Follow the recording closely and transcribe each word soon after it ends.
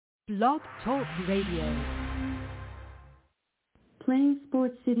Blog Talk Radio. Playing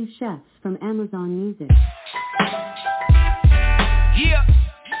Sports City Chefs from Amazon Music. Yeah.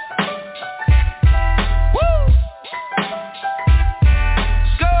 Woo.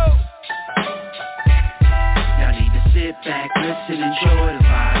 Let's go. Y'all need to sit back, listen, enjoy the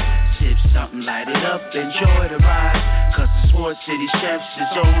vibe. Sip something, light it up, enjoy the ride. Cause the Sports City Chefs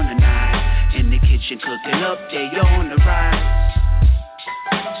is on tonight. In the kitchen cooking up, they on the rise.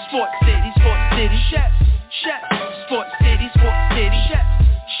 Sports City Chefs, Chefs. Sports City Chefs,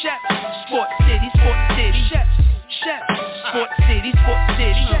 Chefs. Sports City Chefs, Chefs. Sports City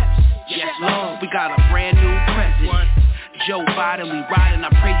Chefs. Yes, Lord, we got a brand new president. Joe Biden, we riding, I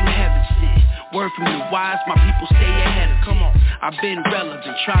pray you heaven sent. Word from the wise, my people stay ahead of. Come on, I've been relevant,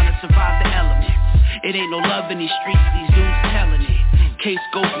 trying to survive the elements. It ain't no love in these streets, these dudes telling it. Case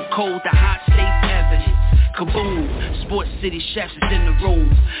go from cold to hot, states evidence. Kaboom, Sports City Chefs is in the room.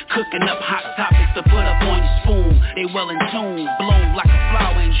 Cooking up hot topics to put up on your spoon. They well in tune, bloom like a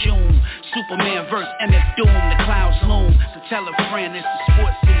flower in June. Superman verse MF Doom, the clouds loom. So tell a friend it's the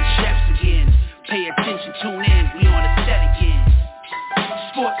Sports City Chefs again. Pay attention, tune in, we on the set again.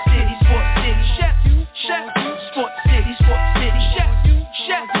 Sports City Chefs, Chefs. Sports City Chefs,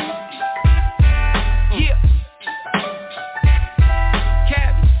 Chefs. Yeah.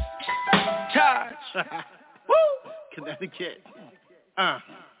 Cabby, Taj. Woo! Connecticut.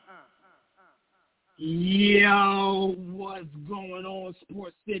 Yo, what's going on,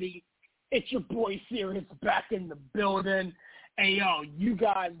 Sports City? It's your boy Sirius back in the building. And yo, you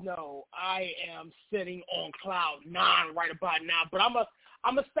guys know I am sitting on cloud 9 right about now, but I'm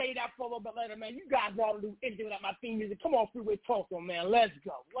gonna say that for a little bit later, man. You guys know how to do anything without my theme music. Come on, Freeway Talk, man. Let's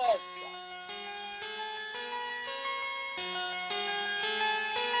go.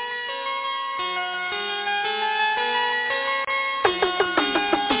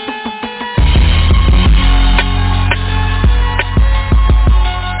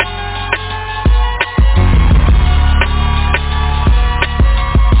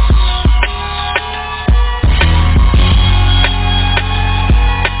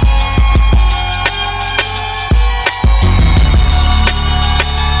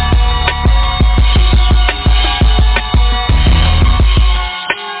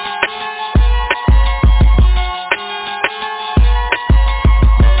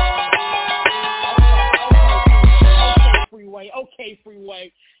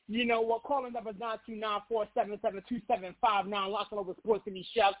 Freeway. You know what? Calling number 929-477-2759. Locking over Sports City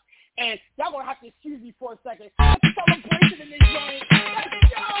Chefs. And y'all going to have to excuse me for a second. It's a celebration in this joint. Let's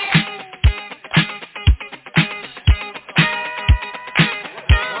go!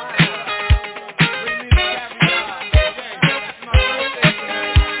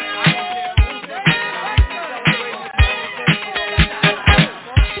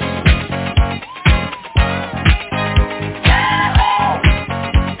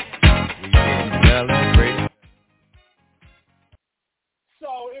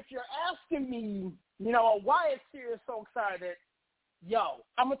 Me, you know, why is Sirius so excited? Yo,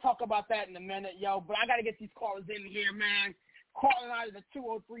 I'm going to talk about that in a minute, yo, but I got to get these callers in here, man. Calling out of the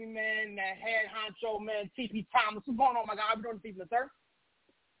 203, man, that head honcho, man, TP Thomas. What's going on, my guy? How you doing this evening, sir?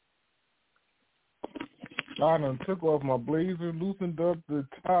 I done took off my blazer, loosened up the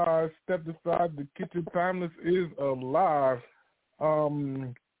ties, stepped aside. The kitchen timeless is alive.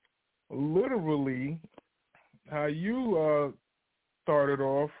 Literally, how you started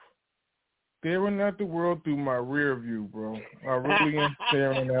off, staring at the world through my rear view, bro. I really am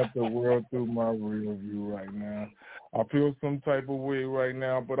staring at the world through my rear view right now. I feel some type of way right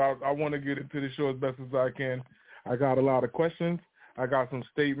now, but I want to get into the show as best as I can. I got a lot of questions. I got some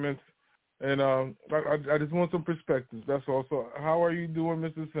statements, and I just want some perspectives. That's all. So how are you doing,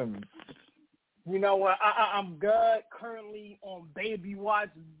 Mr. Simmons? You know what? I'm good. Currently on baby watch.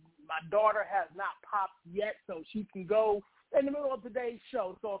 My daughter has not popped yet, so she can go in the middle of today's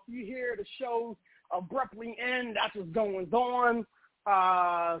show. So if you hear the show abruptly end, that's what's going on.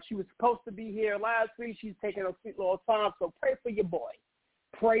 She was supposed to be here last week. She's taking a sweet little time. So pray for your boy.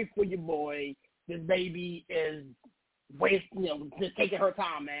 Pray for your boy. This baby is just taking her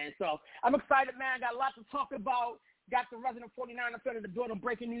time, man. So I'm excited, man. Got a lot to talk about. Got the resident 49er fan of the building.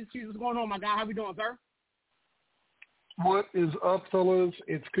 Breaking news. What's going on, my guy? How we doing, sir? What is up, fellas?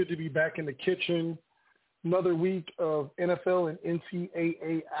 It's good to be back in the kitchen. Another week of NFL and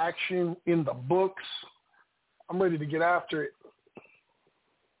NCAA action in the books. I'm ready to get after it.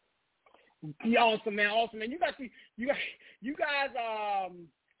 Yeah, awesome, man. You guys,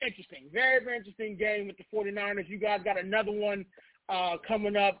 interesting. Very, very interesting game with the 49ers. You guys got another one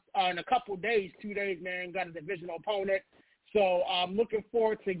coming up in a couple of days, 2 days, man. Got a divisional opponent. So I'm looking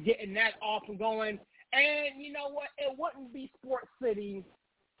forward to getting that off and going. And you know what? It wouldn't be Sports City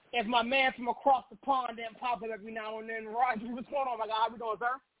if my man from across the pond didn't pop up every now and then. Roger, what's going on, my guy? How we doing,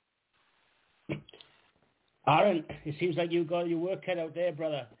 sir? Aaron, it seems like you got your work cut out there,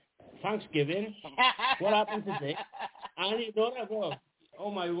 brother. Thanksgiving. What happened today? I didn't know that, bro.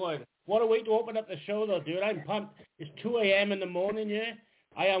 Oh, my word. What a way to open up the show, though, dude. I'm pumped. It's 2 a.m. in the morning, yeah?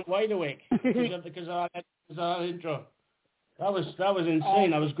 I am wide awake because of our intro. That was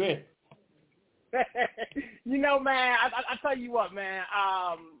insane. That was great. You know, man, I tell you what, man.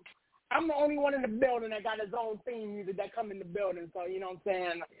 I'm the only one in the building that got his own theme music that come in the building. So, you know what I'm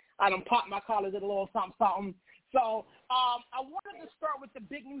saying? I done popped my collars at a little something. So I wanted to start with the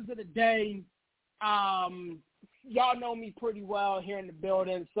big news of the day. Y'all know me pretty well here in the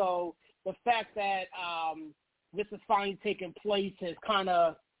building. So the fact that this is finally taking place has kind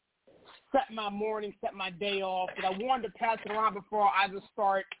of set my morning, set my day off. But I wanted to pass it around before I just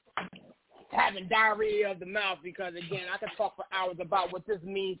start having diarrhea of the mouth because, again, I could talk for hours about what this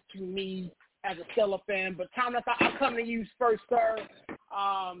means to me as a Steelers fan. But, Tom, I'll come to you first, sir.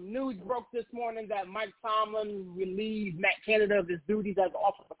 News broke this morning that Mike Tomlin relieved Matt Canada of his duties as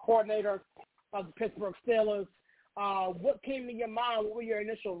offensive coordinator of the Pittsburgh Steelers. What came to your mind? What were your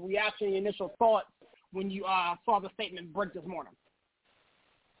initial reaction, your initial thoughts when you saw the statement break this morning?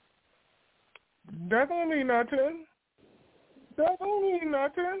 That don't mean nothing.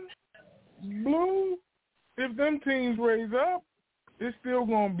 Blue, if them teams raise up, it's still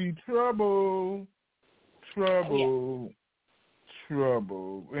going to be trouble.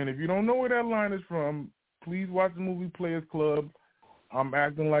 And if you don't know where that line is from, please watch the movie Players Club. I'm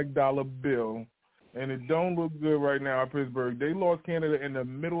acting like Dollar Bill. And it don't look good right now at Pittsburgh. They lost Canada in the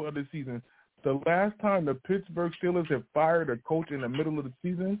middle of the season. The last time the Pittsburgh Steelers have fired a coach in the middle of the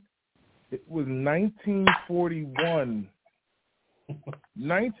season, it was 1941.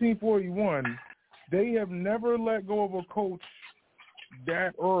 1941. They have never let go of a coach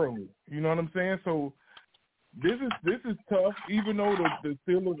that early. You know what I'm saying? So this is tough, even though the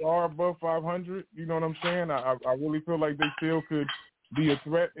Steelers are above 500. You know what I'm saying? I really feel like they still could be a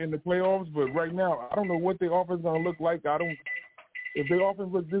threat in the playoffs. But right now, I don't know what their offense is going to look like. If their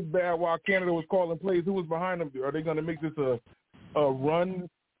offense looks this bad while Canada was calling plays, who was behind them? Are they going to make this a run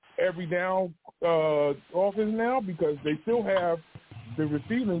every down offense now? Because they still have the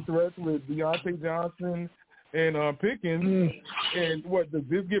receiving threats with Deontay Johnson and Pickens. And does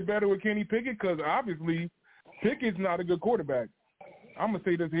this get better with Kenny Pickett? Because obviously Pickett's not a good quarterback. I'm going to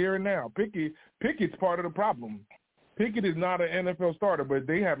say this here and now. Pickett's part of the problem. Pickett is not an NFL starter, but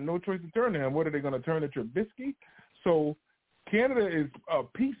they have no choice to turn to him. What are they going to turn to Trubisky? So Canada is a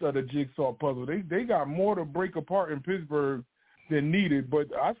piece of the jigsaw puzzle. They got more to break apart in Pittsburgh than needed, but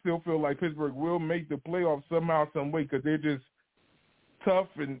I still feel like Pittsburgh will make the playoffs somehow, some way, because they're just tough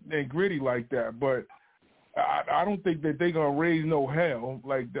and gritty like that. But I don't think that they're gonna raise no hell.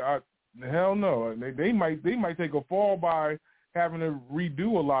 Hell no. They might take a fall by having to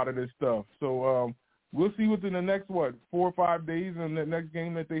redo a lot of this stuff. So we'll see within the next 4 or 5 days in the next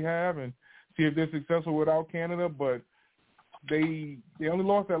game that they have, and see if they're successful without Canada. But they only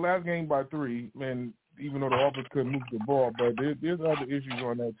lost that last game by 3, and even though the offense couldn't move the ball, but there's other issues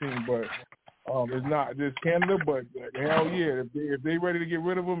on that team. But it's not just Canada, but hell yeah, if they ready to get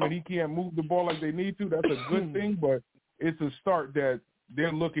rid of him and he can't move the ball like they need to, that's a good thing. But it's a start that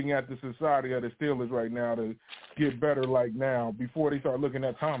they're looking at the society of the Steelers right now to get better like now before they start looking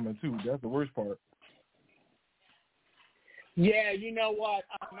at Tomlin too. That's the worst part. Yeah, you know what?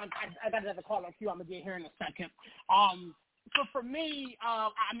 I got another call on queue. I'm going to get here in a second. So for me,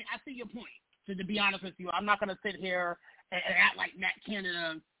 I see your point. To be honest with you, I'm not going to sit here and act like Matt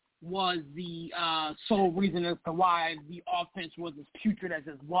Canada was the sole reason as to why the offense was as putrid as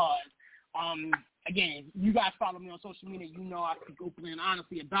it was. Again, you guys follow me on social media. You know I speak openly and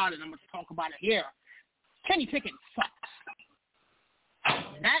honestly about it. I'm going to talk about it here. Kenny Pickett sucks.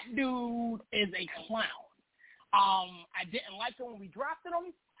 That dude is a clown. I didn't like him when we drafted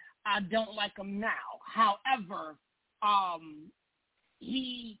him. I don't like him now. However,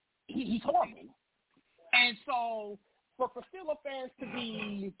 he's horrible. And so for Steelers fans to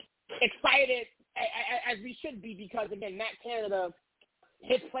be excited, as we should be, because, again, Matt Canada,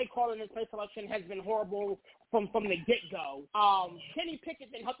 his play calling and his play selection has been horrible from the get-go. Kenny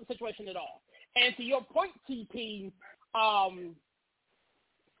Pickett didn't help the situation at all. And to your point, TP, I'm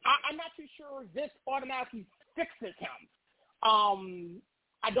not too sure this automatically fixes him.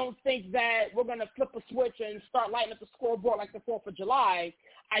 I don't think that we're going to flip a switch and start lighting up the scoreboard like the 4th of July.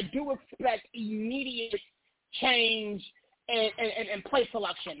 I do expect immediate change in play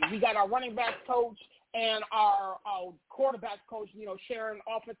selection. We got our running back coach and our quarterback coach, sharing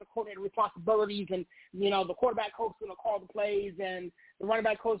offensive coordinator responsibilities, and, the quarterback coach is going to call the plays, and the running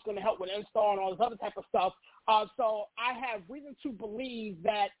back coach is going to help with install and all this other type of stuff. So I have reason to believe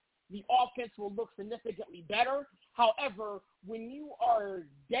that the offense will look significantly better. However, when you are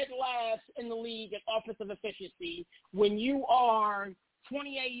dead last in the league in offensive efficiency, when you are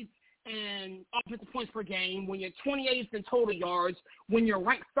 28th in offensive points per game, when you're 28th in total yards, when you're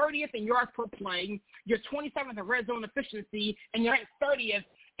ranked 30th in yards per play, you're 27th in red zone efficiency, and you're ranked 30th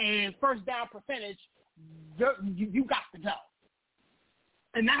in first down percentage, you got to go.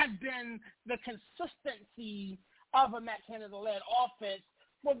 And that has been the consistency of a Matt Canada-led offense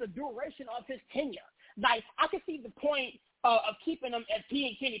for the duration of his tenure. Like, I can see the point of keeping him if he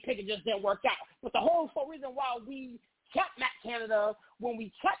and Kenny Pickett just didn't work out. But the whole reason why we kept Matt Canada when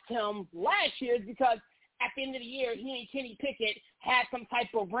we kept him last year is because at the end of the year, he and Kenny Pickett had some type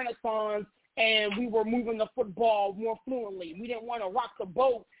of renaissance, and we were moving the football more fluently. We didn't want to rock the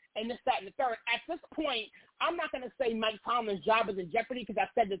boat and this, that, and the third. At this point, I'm not going to say Mike Tomlin's job is in jeopardy because I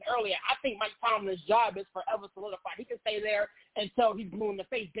said this earlier. I think Mike Tomlin's job is forever solidified. He can stay there until he's blue in the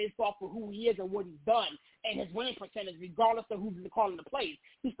face based off of who he is and what he's done and his winning percentage, regardless of who's calling the plays.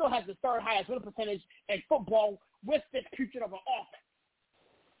 He still has the third highest winning percentage in football with this future of an offense.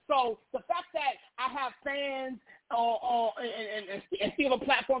 So the fact that I have fans and Steeler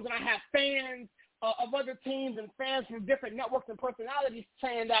platforms, and I have fans of other teams and fans from different networks and personalities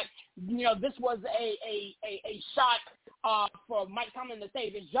saying that, this was a shot for Mike Tomlin to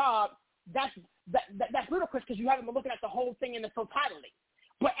save his job, that's ludicrous because you haven't been looking at the whole thing in its totality.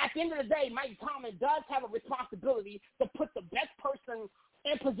 But at the end of the day, Mike Tomlin does have a responsibility to put the best person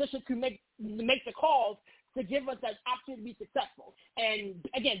in position to make the calls to give us that opportunity to be successful. And,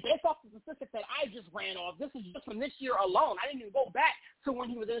 again, based off the statistics that I just ran off, this is just from this year alone. I didn't even go back to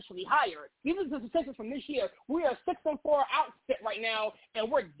when he was initially hired. These are the statistics from this year. We are a 6-4 outfit right now, and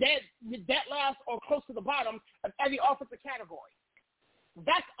we're dead last or close to the bottom of every offensive category.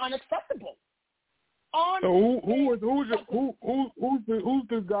 That's unacceptable. So who's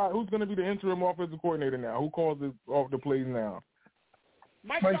the guy? Who's going to be the interim offensive coordinator now? Who calls the plays now?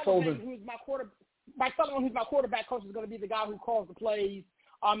 Mike Sullivan, who's my quarterback coach, is going to be the guy who calls the plays,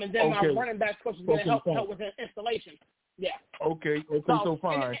 and then my running back coach is going to help with the installation. Yeah. Okay, so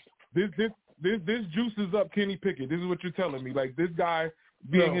fine. This juices up Kenny Pickett. This is what you're telling me. Like, this guy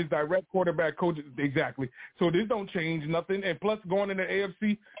being his direct quarterback coach, exactly. So this don't change nothing. And plus, going in the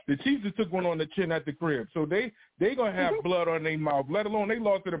AFC, the Chiefs just took one on the chin at the crib. So they going to have blood on their mouth, let alone they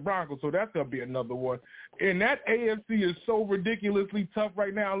lost to the Broncos. So that's going to be another one. And that AFC is so ridiculously tough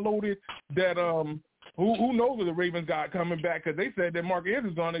right now, loaded, that who knows what the Ravens got coming back, because they said that Mark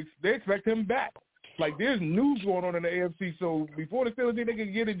Andrews they expect him back. Like, there's news going on in the AFC, so before the Steelers think they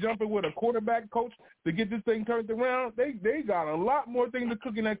can get it jumping with a quarterback coach to get this thing turned around, they got a lot more things to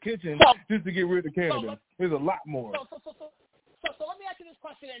cook in that kitchen just to get rid of Canada. There's a lot more. So let me ask you this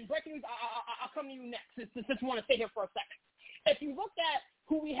question, and breaking news, I'll come to you next, since you want to stay here for a second. If you look at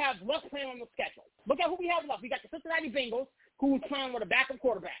who we have left playing on the schedule, look at who we have left. We got the Cincinnati Bengals, who's playing with a backup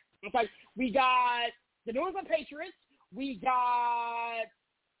quarterback. Okay, we got the New England Patriots. We got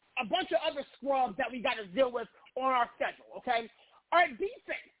a bunch of other scrubs that we got to deal with on our schedule, okay? Our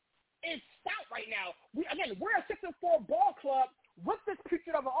defense is stout right now. We're a 6-4 ball club with this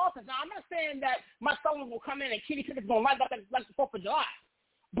picture of an offense. Now, I'm not saying that my Sullivan will come in and Kenny Pickett's going to light up like the 4th of July.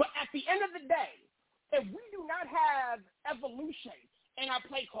 But at the end of the day, if we do not have evolution in our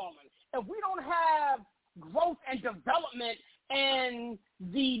play calling, if we don't have growth and development and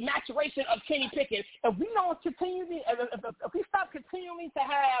the maturation of Kenny Pickett, if we stop continuing to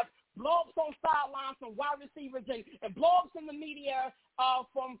have blogs on sidelines from wide receivers and blogs in the media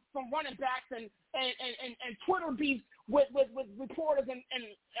from running backs and Twitter beefs with reporters and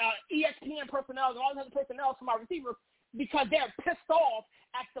ESPN personnel and all these other personnel from our receivers because they're pissed off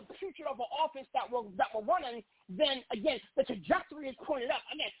at the future of an offense that we're running, then, again, the trajectory is pointed up.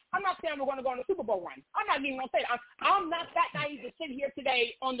 Again, I'm not saying we're going to go on a Super Bowl run. I'm not even going to say that. I'm not that naive to sit here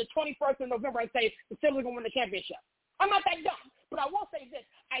today on the 21st of November and say the Steelers are going to win the championship. I'm not that dumb. But I will say this.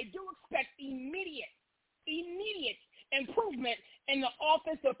 I do expect immediate improvement in the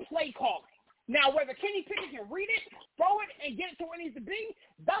offensive play calling. Now, whether Kenny Pickett can read it, throw it, and get it to where it needs to be,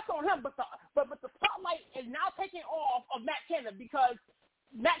 that's on him. But the spotlight is now taking off of Matt Canada because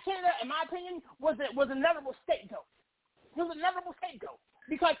Matt Canada, in my opinion, was a inevitable scapegoat. He was an inevitable scapegoat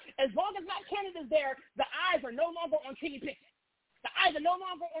because as long as Matt Canada's there, the eyes are no longer on Kenny Pickett. The eyes are no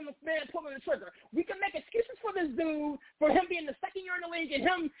longer on the man pulling the trigger. We can make excuses for this dude, for him being the second year in the league and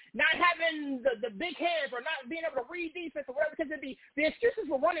him not having the big head or not being able to read defense or whatever it could be. The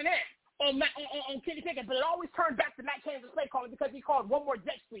excuses were running in. on Kenny Pickett, but it always turned back to Matt Canada's play calling because he called one more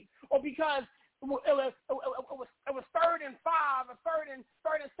jet sweep, or because it was 3rd and 5 or 3rd and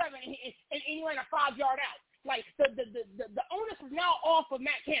 7, and he went a 5-yard out. Like the onus is now off of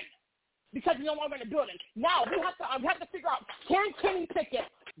Matt Canada because he's no longer in the building. Now we have to figure out, can Kenny Pickett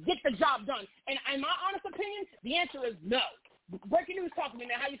get the job done? And in my honest opinion, the answer is no. Breaking news, talk to me,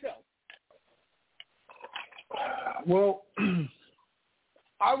 man. How you feel? Well,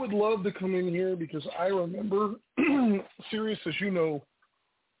 I would love to come in here because I remember, Sirius, as you know,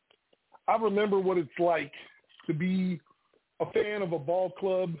 I remember what it's like to be a fan of a ball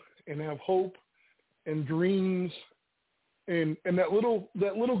club and have hope and dreams and that little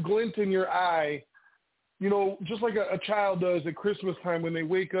glint in your eye, you know, just like a child does at Christmas time when they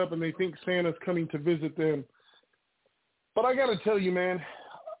wake up and they think Santa's coming to visit them. But I got to tell you, man,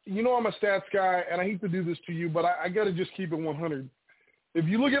 you know I'm a stats guy, and I hate to do this to you, but I got to just keep it 100. If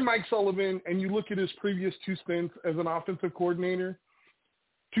you look at Mike Sullivan and you look at his previous 2 stints as an offensive coordinator,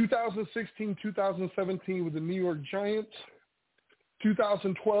 2016, 2017 with the New York Giants,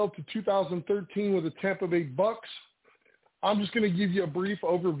 2012 to 2013 with the Tampa Bay Bucks, I'm just going to give you a brief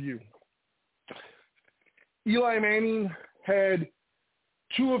overview. Eli Manning had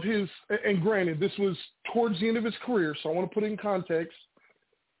 2 of his, and granted, this was towards the end of his career, so I want to put it in context,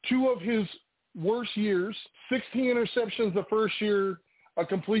 2 of his worst years, 16 interceptions the first year, a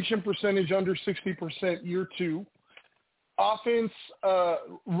completion percentage under 60% year 2. Offense,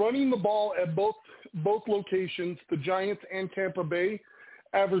 running the ball at both locations, the Giants and Tampa Bay,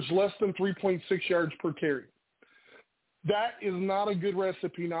 averaged less than 3.6 yards per carry. That is not a good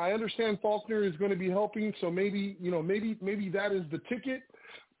recipe. Now, I understand Faulkner is going to be helping, so maybe that is the ticket.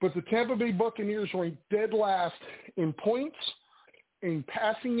 But the Tampa Bay Buccaneers ranked dead last in points, in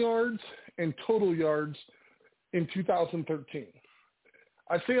passing yards, and total yards in 2013.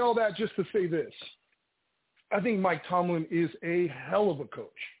 I say all that just to say this. I think Mike Tomlin is a hell of a coach.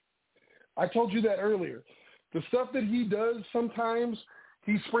 I told you that earlier. The stuff that he does sometimes,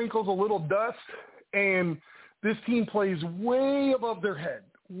 he sprinkles a little dust, and this team plays way above their head.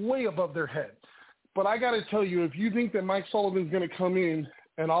 But I got to tell you, if you think that Mike Sullivan's going to come in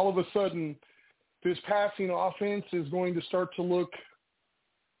and all of a sudden this passing offense is going to start to look,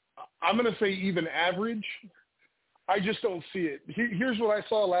 I'm going to say even average, I just don't see it. Here's what I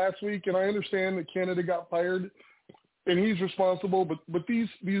saw last week, and I understand that Canada got fired, and he's responsible, but these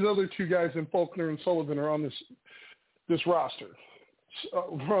other 2 guys in Faulkner and Sullivan are on this roster.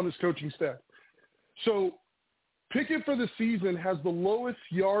 We're on this coaching staff. So Pickett for the season has the lowest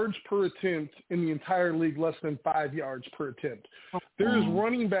yards per attempt in the entire league, less than 5 yards per attempt. There is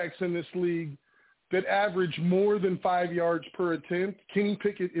running backs in this league that average more than 5 yards per attempt. Kenny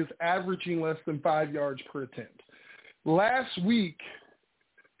Pickett is averaging less than 5 yards per attempt. Last week,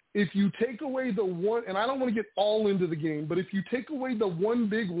 if you take away the one, and I don't want to get all into the game, but if you take away the one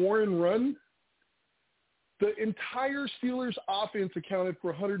big Warren run, the entire Steelers offense accounted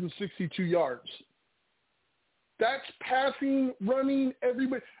for 162 yards. That's passing, running,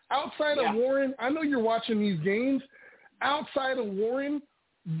 everybody. Outside of Warren, I know you're watching these games. Outside of Warren,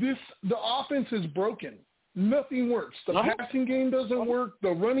 the offense is broken. Nothing works. The passing game doesn't work.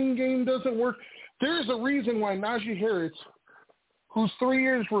 The running game doesn't work. There's a reason why Najee Harris, who's 3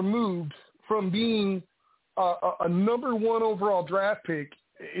 years removed from being a number 1 overall draft pick,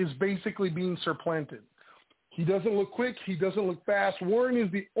 is basically being supplanted. He doesn't look quick. He doesn't look fast. Warren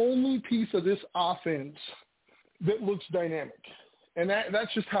is the only piece of this offense that looks dynamic. And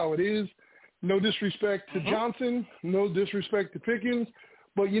that's just how it is. No disrespect to Johnson. No disrespect to Pickens.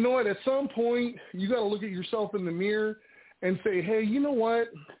 But you know what? At some point, you got to look at yourself in the mirror and say, hey, you know what?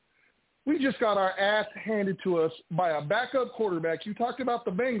 We just got our ass handed to us by a backup quarterback. You talked about the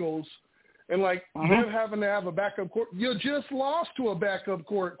Bengals and, like, them having to have a backup quarterback. You just lost to a backup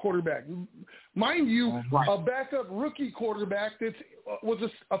quarterback. Mind you, a backup rookie quarterback that was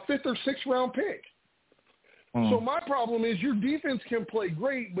a 5th or 6th round pick. So my problem is your defense can play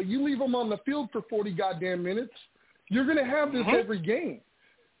great, but you leave them on the field for 40 goddamn minutes, you're going to have this every game.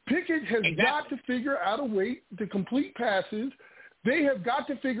 Pickett has got to figure out a way to complete passes. They have got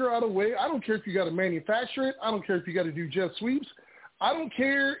to figure out a way. I don't care if you got to manufacture it. I don't care if you got to do jet sweeps. I don't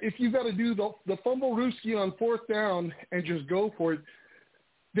care if you got to do the fumble-rooski on 4th down and just go for it.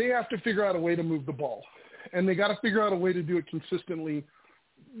 They have to figure out a way to move the ball, and they got to figure out a way to do it consistently.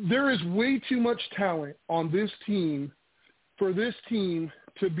 There is way too much talent on this team for this team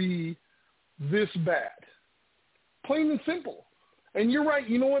to be this bad. Plain and simple. And you're right.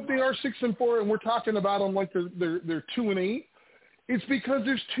 You know what? They are 6-4, and we're talking about them like they're 2-8. It's because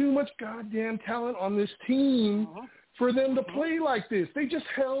there's too much goddamn talent on this team for them to play like this. They just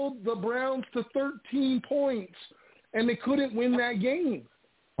held the Browns to 13 points, and they couldn't win that game.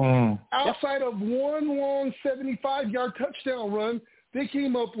 Outside of one long 75-yard touchdown run, they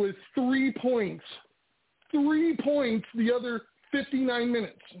came up with 3 points. 3 points the other 59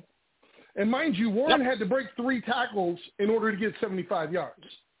 minutes. And mind you, Warren had to break 3 tackles in order to get 75 yards.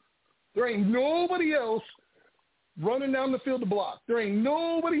 There ain't nobody else running down the field to block. There ain't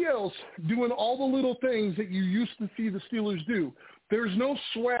nobody else doing all the little things that you used to see the Steelers do. There's no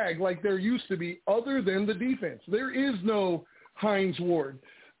swag like there used to be other than the defense. There is no Hines Ward.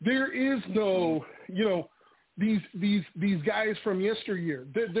 There is no, these guys from yesteryear.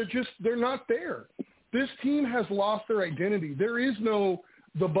 They're not there. This team has lost their identity. There is no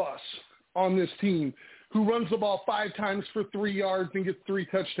the bus on this team who runs the ball 5 times for 3 yards and gets 3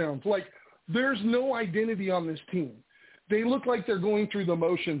 touchdowns. Like, there's no identity on this team. They look like they're going through the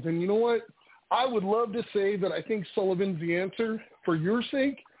motions. And you know what? I would love to say that I think Sullivan's the answer for your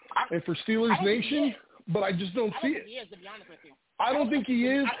sake and for Steelers Nation, but I just don't see it. He is, to be honest with you. I don't think he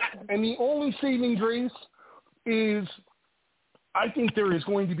is, and the only saving grace is I think there is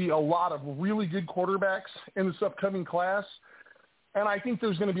going to be a lot of really good quarterbacks in this upcoming class, and I think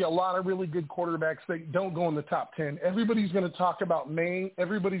there's going to be a lot of really good quarterbacks that don't go in the top 10. Everybody's going to talk about May.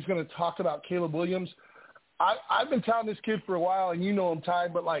 Everybody's going to talk about Caleb Williams. I've been touting this kid for a while, and you know him, Ty,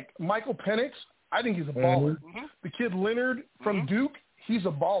 but, like, Michael Penix, I think he's a baller. The kid Leonard from Duke, he's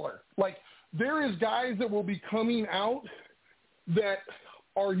a baller. Like, there is guys that will be coming out that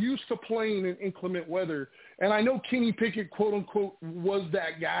are used to playing in inclement weather. And I know Kenny Pickett, quote unquote, was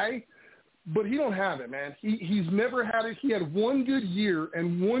that guy, but he don't have it, man. He's never had it. He had one good year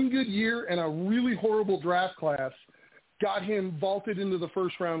and a really horrible draft class got him vaulted into the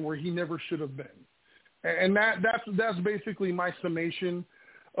first round where he never should have been. And that's basically my summation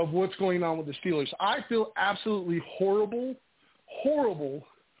of what's going on with the Steelers. I feel absolutely horrible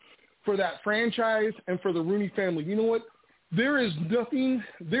for that franchise and for the Rooney family. You know what? There is nothing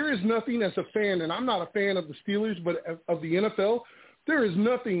as a fan, and I'm not a fan of the Steelers, but of the NFL, there is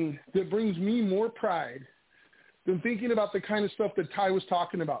nothing that brings me more pride than thinking about the kind of stuff that Ty was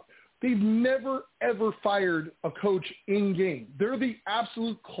talking about. They've never, ever fired a coach in-game. They're the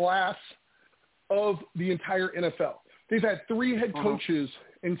absolute class of the entire NFL. They've had 3 head coaches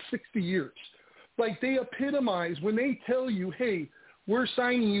in 60 years. Like, they epitomize when they tell you, hey, we're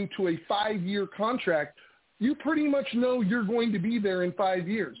signing you to a 5-year contract, you pretty much know you're going to be there in 5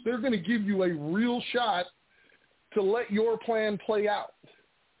 years. They're going to give you a real shot to let your plan play out.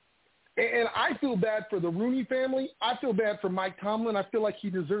 And I feel bad for the Rooney family. I feel bad for Mike Tomlin. I feel like he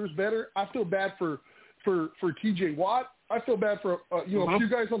deserves better. I feel bad for TJ Watt. I feel bad for a few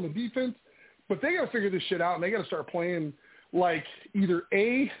guys on the defense. But they got to figure this shit out, and they got to start playing like either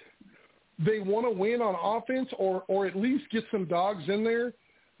A, they want to win on offense, or at least get some dogs in there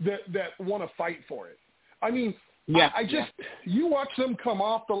that want to fight for it. I mean, you watch them come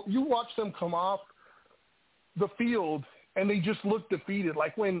off the field, and they just look defeated.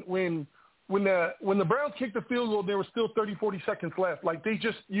 Like when the Browns kicked the field goal, there was still 30, 40 seconds left. Like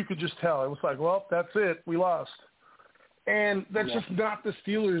you could just tell. It was like, well, that's it. We lost. And that's just not the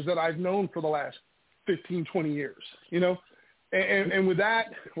Steelers that I've known for the last 15, 20 years, you know? And with that,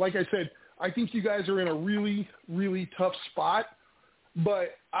 like I said, I think you guys are in a really, really tough spot.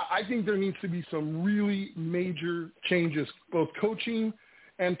 But I think there needs to be some really major changes, both coaching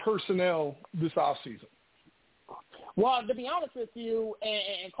and personnel this offseason. Well, to be honest with you,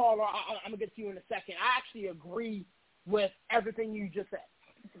 and Carl, I'm going to get to you in a second, I actually agree with everything you just said.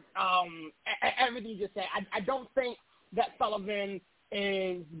 Everything you just said. I don't think that Sullivan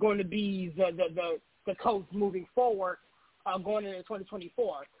is going to be the coach moving forward going into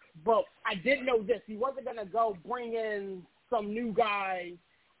 2024. But I did know this. He wasn't going to go bring in some new guys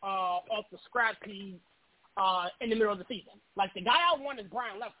off the scrap heap in the middle of the season. Like, the guy I want is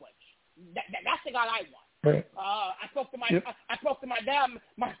Brian Leftwich. That's the guy I want. Right. I spoke to my dad.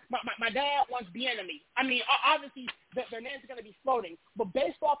 My dad wants Bieniemy. I mean, obviously their names are going to be floating, but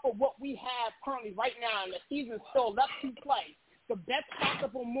based off of what we have currently right now, and the season's still left to play, the best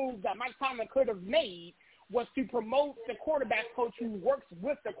possible move that Mike Tomlin could have made was to promote the quarterback coach who works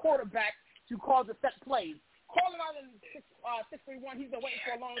with the quarterback to call the set plays. Calling out in 631, he's been waiting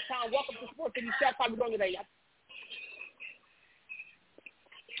for a long time. Welcome to Sports City Chef. How are we doing today?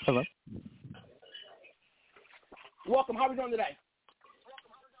 Hello. Welcome. How are we doing today?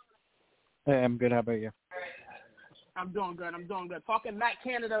 Hey, I'm good. How about you? I'm doing good. Talking Matt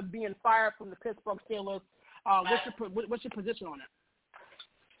Canada being fired from the Pittsburgh Steelers. What's your position on it?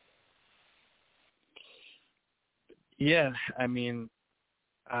 Yeah, I mean,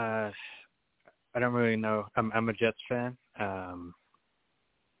 don't really know. I'm a Jets fan. I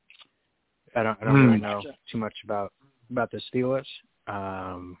don't really know too much about the Steelers.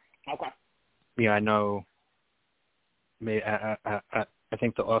 Okay. Yeah, I know. I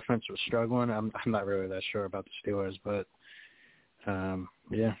think the offense was struggling. I'm not really that sure about the Steelers, but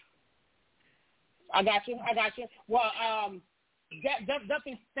yeah. I got you. Well,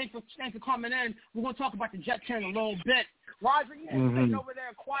 definitely thanks for coming in. We're going to talk about the Jets here in a little bit. Roger, you had sitting over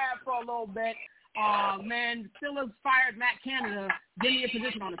there quiet for a little bit. Man, Steelers fired Matt Canada. Give me your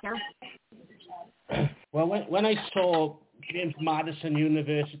position on it, sir. Well, when I saw James Madison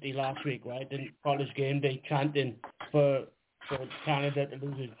University last week, right, in College Game Day, chanting for Canada to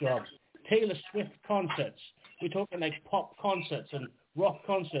lose his job, Taylor Swift concerts, we're talking like pop concerts and rock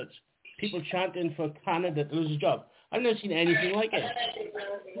concerts, people chanting for Canada to lose his job. I've never seen anything like it.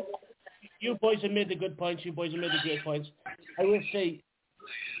 You boys have made the good points. You boys have made the great points. I will say,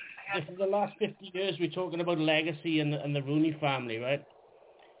 for the last 50 years, we're talking about legacy and the Rooney family, right?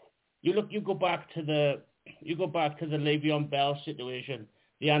 You go back to the Le'Veon Bell situation,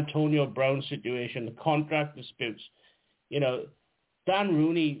 the Antonio Brown situation, the contract disputes. You know, Dan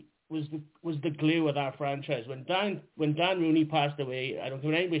Rooney was the glue of our franchise. When Dan Rooney passed away, I don't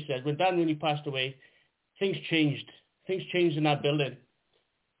care what anybody says, when Dan Rooney passed away, things changed. Things changed in that building.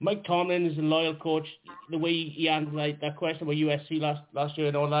 Mike Tomlin is a loyal coach. The way he answered that question about USC last year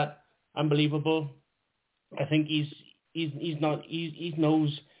and all that, unbelievable. I think he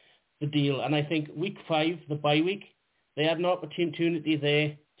knows the deal. And I think week 5, the bye week, they had an opportunity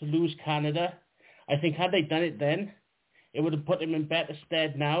there to lose Canada. I think had they done it then, it would have put them in better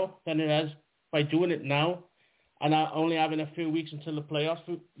stead now than it has by doing it now. And only having a few weeks until the playoffs,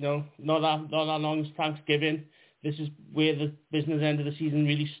 not that long as Thanksgiving. This is where the business end of the season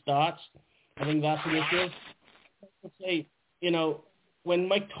really starts. I think that's an issue. I would say, when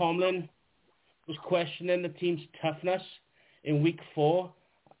Mike Tomlin was questioning the team's toughness in week 4,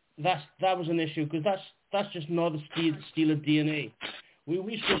 that was an issue because that's just not the Steeler DNA.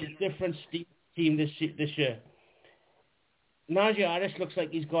 We saw a different team this year. Najee Harris looks like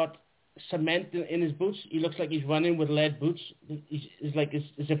he's got cement in his boots. He looks like he's running with lead boots. It's like as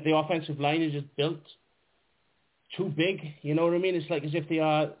if the offensive line is just built too big. You know what I mean? It's like as if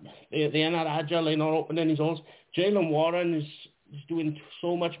they're not agile. They're not opening his holes. Jaylen Warren is doing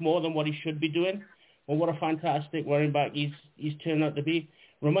so much more than what he should be doing. Well, what a fantastic running back he's turned out to be.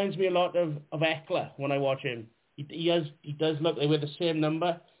 Reminds me a lot of Eckler when I watch him. He does look they were the same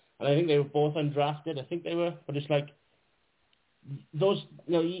number, and I think they were both undrafted. I think they were, but it's like those.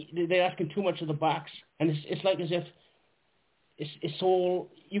 They're asking too much of the backs, and it's like as if it's all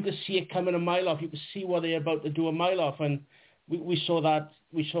you could see it coming a mile off. You could see what they're about to do a mile off, and we saw that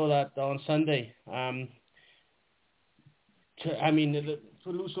on Sunday. To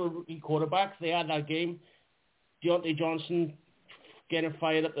lose a rookie quarterback, they had that game. Deontay Johnson getting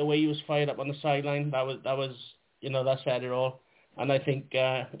fired up the way he was fired up on the sideline, that said it all. And I think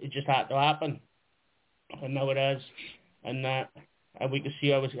it just had to happen, and now it has. And we could see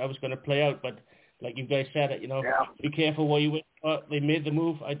how it was going to play out. But like you guys said, be careful what you wait for. They made the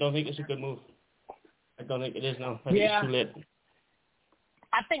move. I don't think it's a good move. I don't think it is now. I think it's too late.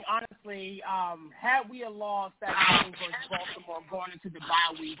 I think, honestly, had we lost that game versus Baltimore going into the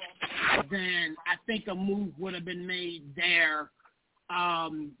bye week, then I think a move would have been made there.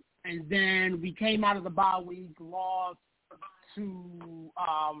 And then we came out of the bye week, lost to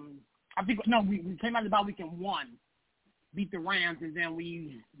we came out of the bye week and won, beat the Rams, and then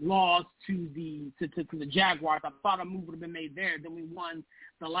we lost to the Jaguars. I thought a move would have been made there. Then we won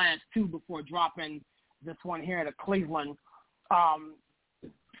the last 2 before dropping this one here to Cleveland.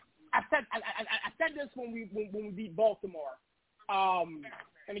 I said this when we beat Baltimore.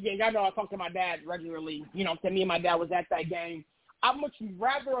 And again, y'all know I talk to my dad regularly. Me and my dad was at that game. I'd much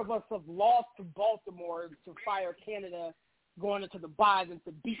rather of us have lost to Baltimore to fire Canada going into the bye than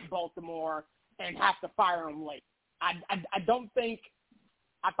to beat Baltimore and have to fire them late. I don't think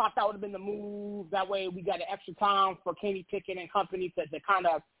 – I thought that would have been the move. That way we got an extra time for Kenny Pickett and company to kind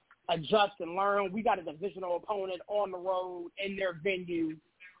of adjust and learn. We got a divisional opponent on the road in their venue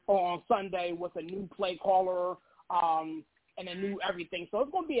on Sunday with a new play caller and a new everything. So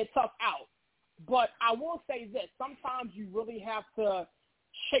it's going to be a tough out. But I will say this. Sometimes you really have to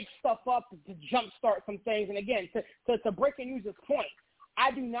shake stuff up to jumpstart some things. And, again, to breaking news' point, I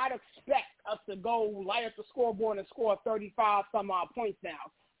do not expect us to go light up the scoreboard and score 35-some-odd points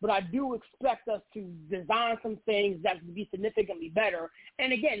now. But I do expect us to design some things that would be significantly better.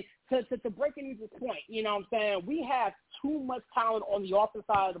 And, again, to breaking news' point, you know what I'm saying, we have too much talent on the offensive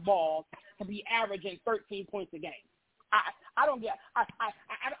side of the ball to be averaging 13 points a game. I don't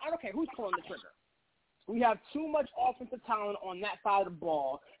care who's pulling the trigger. We have too much offensive talent on that side of the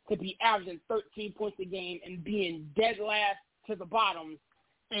ball to be averaging 13 points a game and being dead last to the bottom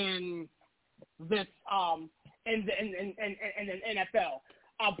in this in the NFL.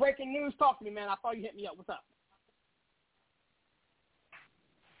 Breaking news, talk to me, man. I saw you hit me up. What's up?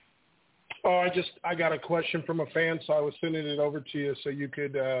 Oh, I got a question from a fan, so I was sending it over to you so you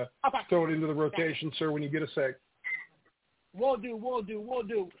could throw it into the rotation, sir, when you get a sec. We'll do.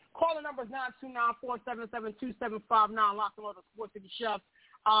 Call the number is 929-477-2759. Lock and load of Sports City Chefs.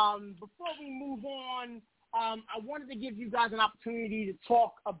 Before we move on, I wanted to give you guys an opportunity to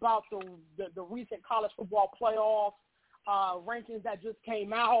talk about the recent college football playoff rankings that just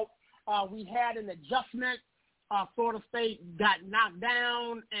came out. We had an adjustment. Florida State got knocked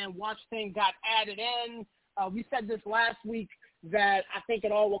down and Washington got added in. We said this last week that I think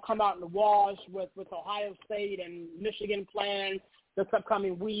it all will come out in the wash with Ohio State and Michigan playing this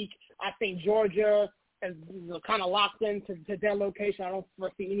upcoming week. I think Georgia is kind of locked into their location. I don't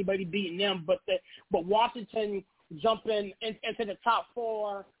foresee anybody beating them, but Washington jumping into the top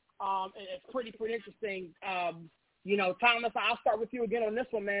four is pretty interesting. Thomas, I'll start with you again on this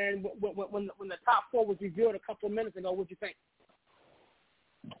one, man. When the top four was revealed a couple of minutes ago, what do you think?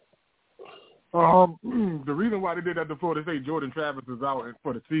 The reason why they did that to Florida State, Jordan Travis is out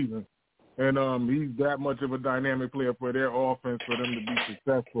for the season, and he's that much of a dynamic player for their offense for them to be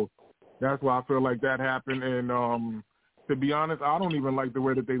successful. That's why I feel like that happened. And to be honest, I don't even like the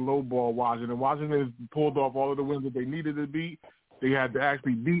way that they lowball Washington. Washington has pulled off all of the wins that they needed to beat. They had to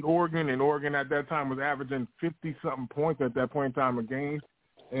actually beat Oregon, and Oregon at that time was averaging 50-something points at that point in time a game.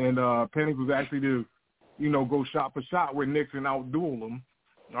 And Penix was actually to, go shot for shot with Nix and outduel them.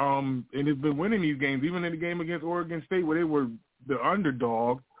 And it's been winning these games, even in the game against Oregon State where they were the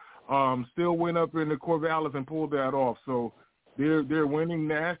underdog, still went up in the Corvallis and pulled that off. So they're winning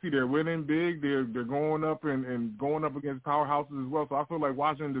nasty, they're winning big, they're going up and going up against powerhouses as well. So I feel like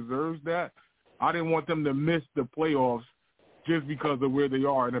Washington deserves that. I didn't want them to miss the playoffs just because of where they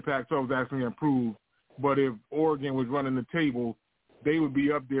are, and the Pac-12 is actually improved. But if Oregon was running the table, they would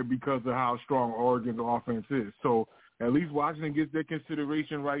be up there because of how strong Oregon's offense is. So at least Washington gets their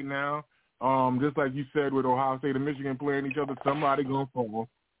consideration right now. Just like you said with Ohio State and Michigan playing each other, somebody going to fall,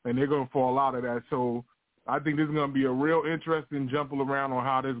 and they're going to fall out of that. So I think this is going to be a real interesting jumble around on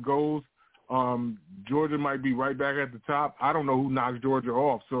how this goes. Georgia might be right back at the top. I don't know who knocks Georgia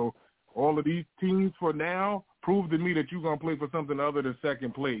off. So all of these teams for now prove to me that you're going to play for something other than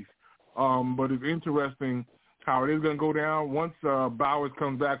second place. But it's interesting how it is going to go down. Once Bowers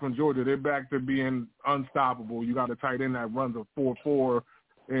comes back from Georgia, they're back to being unstoppable. You got a tight end that runs a 4.4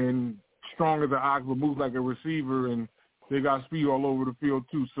 and strong as an ox but moves like a receiver, and they got speed all over the field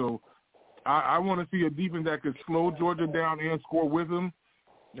too. So I want to see a defense that could slow Georgia down and score with them.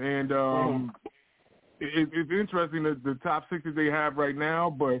 And it's interesting that the top six that they have right now,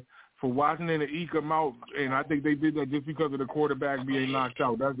 but for Washington to eke them out, and I think they did that just because of the quarterback being knocked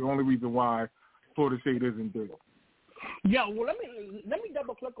out. That's the only reason why Florida State isn't there. Yeah, well, let me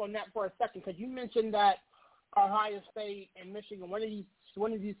double click on that for a second, because you mentioned that Ohio State and Michigan, one of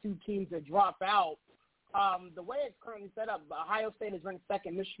these two teams that drop out. The way it's currently set up, Ohio State is ranked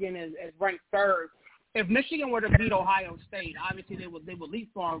second, Michigan is ranked third. If Michigan were to beat Ohio State, obviously they would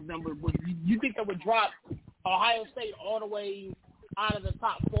leapfrog them. But you think they would drop Ohio State all the way out of the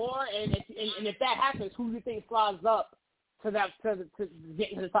top four? And if that happens, who do you think slides up to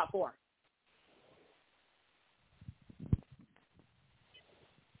get into the top four?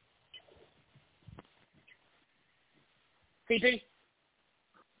 CP?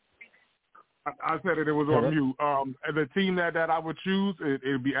 I said it was on mute. The team that I would choose, it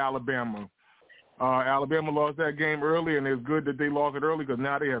would be Alabama. Alabama lost that game early, and it's good that they lost it early because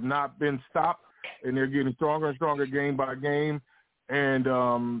now they have not been stopped, and they're getting stronger and stronger game by game. And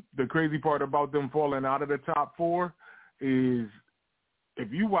the crazy part about them falling out of the top four is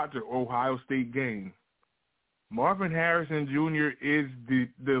if you watch an Ohio State game, Marvin Harrison Jr. is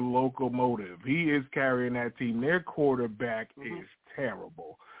the locomotive. He is carrying that team. Their quarterback is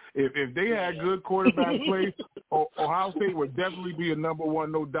terrible. If they had good quarterback play, Ohio State would definitely be a number one,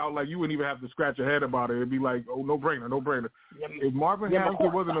 no doubt. Like, you wouldn't even have to scratch your head about it. It'd be like, oh, no brainer. If Marvin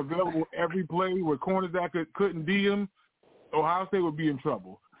Harrison wasn't available every play with corners that couldn't D him, Ohio State would be in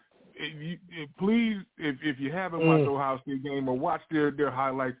trouble. Please, if you haven't watched the Ohio State game or watched their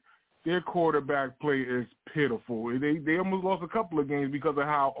highlights, their quarterback play is pitiful. They almost lost a couple of games because of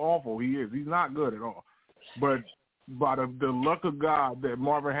how awful he is. He's not good at all. But by the luck of God that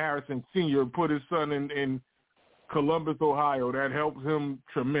Marvin Harrison Sr. put his son in Columbus, Ohio, that helps him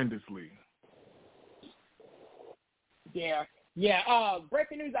tremendously. Yeah.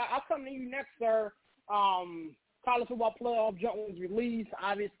 Breaking news. I'll come to you next, sir. college football playoff jump was released.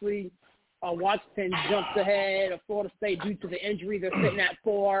 Obviously, Washington jumps ahead of Florida State due to the injury they're sitting at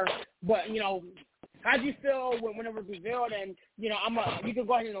 4. But, how do you feel when it was revealed? And, you can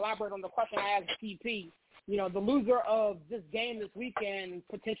go ahead and elaborate on the question I asked TP. The loser of this game this weekend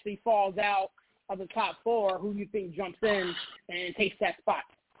potentially falls out of the top 4. Who do you think jumps in and takes that spot?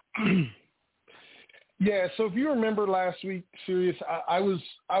 Yeah, so if you remember last week, Sirius, I was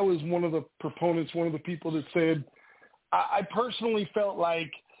one of the proponents, one of the people that said I personally felt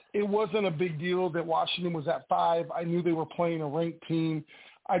like it wasn't a big deal that Washington was at 5. I knew they were playing a ranked team.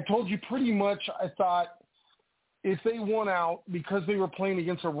 I told you pretty much I thought if they won out because they were playing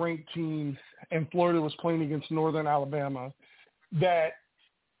against a ranked team and Florida was playing against Northern Alabama, that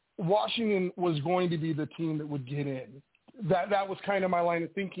Washington was going to be the team that would get in. That was kind of my line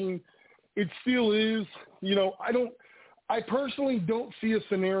of thinking. It still is. I personally don't see a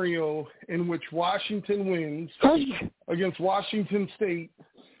scenario in which Washington wins against Washington State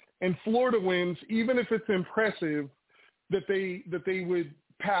and Florida wins, even if it's impressive, that they would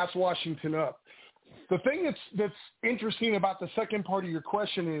pass Washington up. The thing that's interesting about the second part of your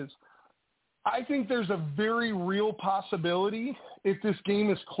question is I think there's a very real possibility if this game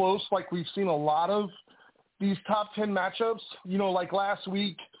is close, like we've seen a lot of these top 10 matchups, like last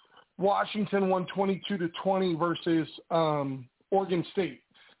week, Washington won 22-20 versus Oregon State.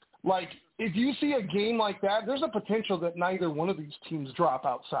 Like, if you see a game like that, there's a potential that neither one of these teams drop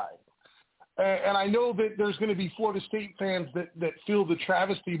outside. And I know that there's going to be Florida State fans that feel the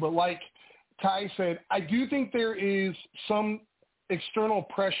travesty, but like Ty said, I do think there is some external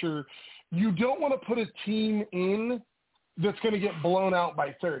pressure. You don't want to put a team in that's going to get blown out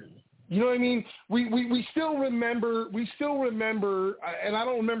by 30. You know what I mean? We still remember, and I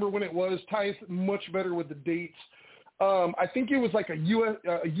don't remember when it was. Ty's much better with the dates. I think it was like a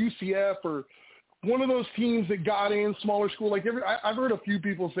UCF or one of those teams that got in, smaller school. Like I've heard a few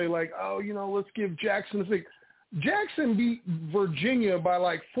people say like, let's give Jackson a thing. Jackson beat Virginia by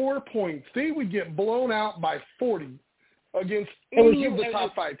like 4 points. They would get blown out by 40 against any of the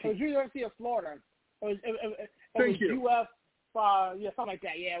top 5 teams. It was University of Florida. Thank you. UF. Something like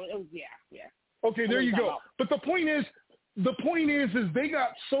that. Yeah, it was. Yeah. Okay, there you go. But the point is they got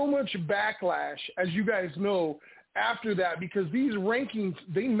so much backlash, as you guys know, after that because these rankings,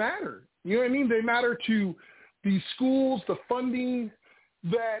 they matter. You know what I mean? They matter to these schools, the funding,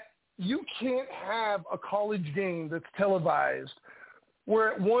 that you can't have a college game that's televised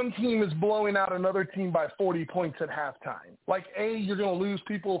where one team is blowing out another team by 40 points at halftime. Like, you're going to lose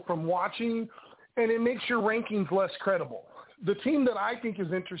people from watching, and it makes your rankings less credible. The team that I think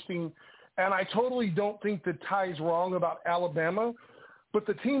is interesting, and I totally don't think that Ty's wrong about Alabama, but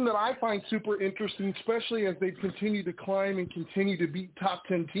the team that I find super interesting, especially as they've continued to climb and continue to beat top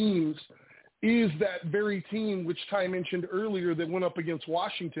 10 teams, is that very team which Ty mentioned earlier that went up against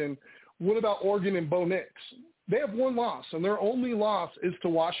Washington. What about Oregon and Bo Nix? They have one loss, and their only loss is to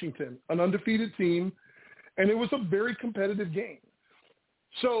Washington, an undefeated team, and it was a very competitive game.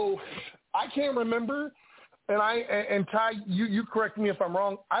 So I can't remember. And Ty, you correct me if I'm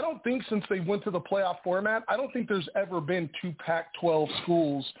wrong. I don't think since they went to the playoff format, I don't think there's ever been 2 Pac-12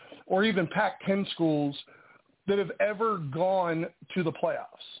 schools or even Pac-10 schools that have ever gone to the playoffs.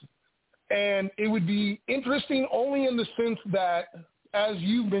 And it would be interesting only in the sense that, as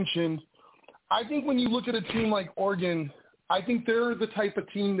you mentioned, I think when you look at a team like Oregon, I think they're the type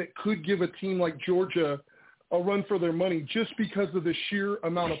of team that could give a team like Georgia a run for their money just because of the sheer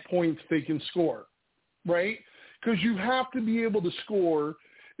amount of points they can score. Right? Because you have to be able to score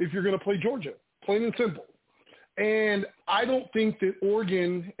if you're going to play Georgia, plain and simple. And I don't think that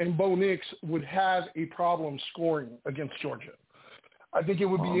Oregon and Bo Nix would have a problem scoring against Georgia. I think it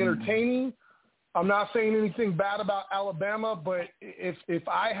would be entertaining. I'm not saying anything bad about Alabama, but if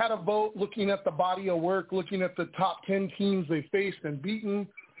I had a vote looking at the body of work, looking at the top 10 teams they faced and beaten,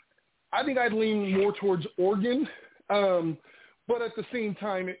 I think I'd lean more towards Oregon. But at the same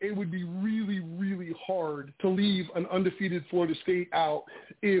time, it would be really, really hard to leave an undefeated Florida State out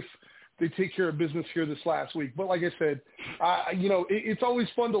if they take care of business here this last week. But like I said, it's always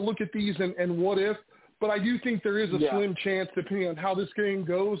fun to look at these and what if. But I do think there is a slim chance, depending on how this game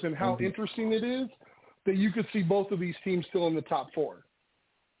goes and how interesting it is, that you could see both of these teams still in the top 4.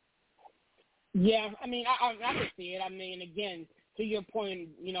 Yeah, I mean, I could see it. I mean, again, to your point,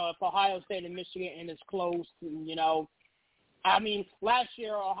 if Ohio State and Michigan and it's close, I mean, last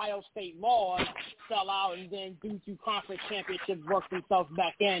year Ohio State lost, fell out, and then due to conference championships worked themselves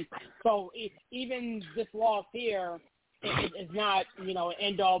back in. So even this loss here is not, an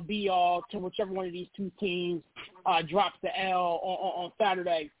end-all, be-all to whichever one of these two teams drops the L on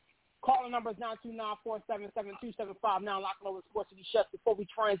Saturday. Calling number is 929-477-2759. Locking over Sports City Chefs. Before we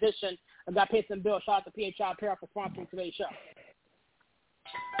transition, I got Pace and Bill. Shout out to PHI Apparel for sponsoring today's show.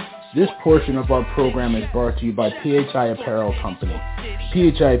 This portion of our program is brought to you by PHI Apparel Company.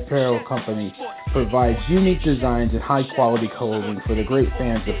 PHI Apparel Company provides unique designs and high-quality clothing for the great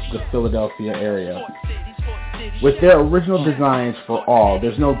fans of the Philadelphia area. With their original designs for all,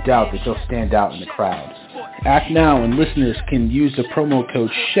 there's no doubt that they'll stand out in the crowd. Act now and listeners can use the promo code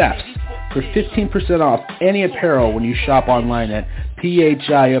CHEFS for 15% off any apparel when you shop online at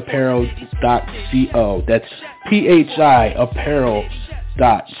phiapparel.co. That's phiapparel.co.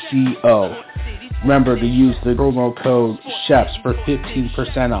 Remember to use the promo code CHEFS for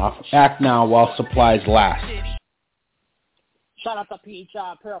 15% off. Act now while supplies last. Shout out to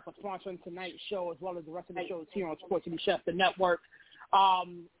PHI Apparel for sponsoring tonight's show as well as the rest of the shows here on Sports City Chefs, the network.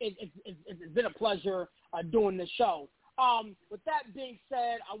 It's been a pleasure doing this show. With that being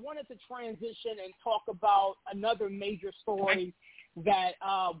said, I wanted to transition and talk about another major story that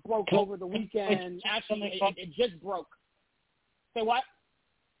broke over the weekend. Actually, it just broke. Say what?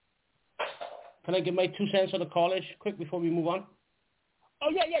 Can I give my 2 cents on the college quick before we move on?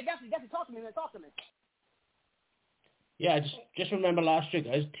 Oh, yeah, definitely. Talk to me. Yeah, just remember last year,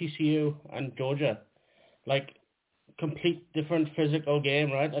 guys, TCU and Georgia, like, complete different physical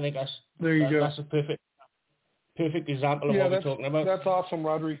game, right? I think that's a perfect example of what we're talking about. That's awesome,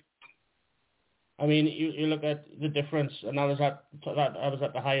 Rodri. I mean, you look at the difference, and I was at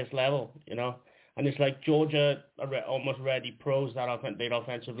the highest level, you know, and it's like Georgia are almost ready pros, that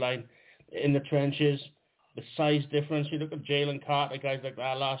offensive line in the trenches, the size difference. You look at Jalen Carter, guys like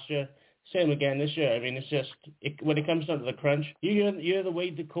that last year. Same again this year. I mean, it's just when it comes down to the crunch, you hear the way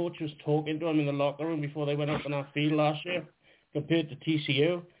the coach was talking to them in the locker room before they went up on our field last year compared to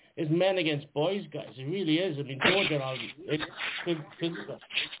TCU. It's men against boys, guys. It really is. I mean, Georgia, it's physical.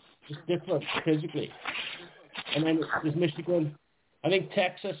 It's different physically. And then there's Michigan. I think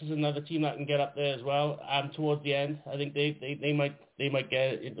Texas is another team that can get up there as well. Towards the end, I think they might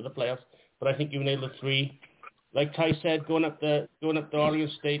get into the playoffs. But I think you nailed the three. Like Ty said, going up to Oregon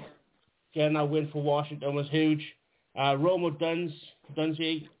State. Getting that win for Washington was huge. Romo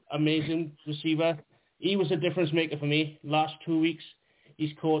Dunze, amazing receiver. He was a difference maker for me. Last 2 weeks,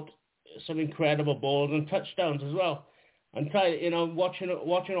 he's caught some incredible balls and touchdowns as well. And watching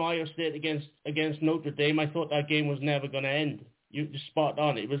Ohio State against Notre Dame, I thought that game was never going to end. You just spot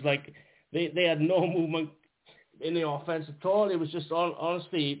on. It was like they had no movement in the offense at all. It was just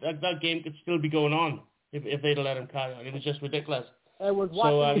honestly that game could still be going on if they'd let him carry on. It was just ridiculous. It was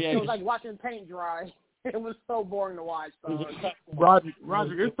like watching paint dry. It was so boring to watch. Roger,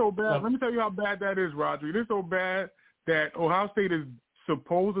 it's so bad. Let me tell you how bad that is, Roger. It is so bad that Ohio State is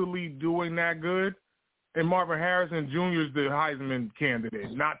supposedly doing that good, and Marvin Harrison Jr. is the Heisman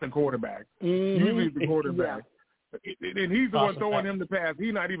candidate, not the quarterback. Mm-hmm. Usually it's the quarterback. Yeah. And he's the one throwing him the pass.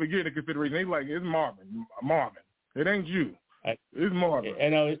 He's not even getting a consideration. He's like, it's Marvin. It ain't you. It's Marvin. I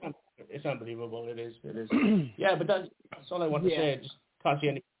know, it's unbelievable. It is. Yeah, but that's all I want to say. I just can't see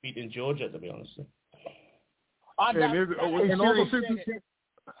any beat in Georgia, to be honest. Wait,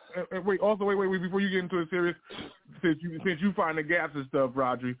 before you get into it serious, since you find the gaps and stuff,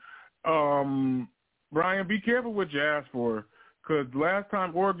 Rodri, Brian, be careful what you ask for, because last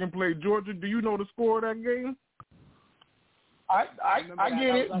time Oregon played Georgia, do you know the score of that game? I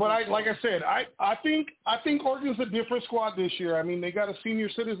get it, but like I said, I think Oregon's a different squad this year. I mean, they got a senior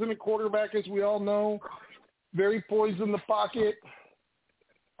citizen at quarterback, as we all know, very poised in the pocket.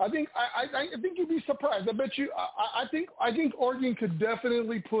 I think you'd be surprised. I bet you. I think Oregon could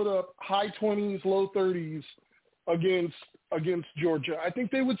definitely put up high 20s, low 30s against Georgia. I think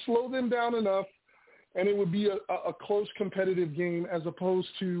they would slow them down enough, and it would be a close competitive game as opposed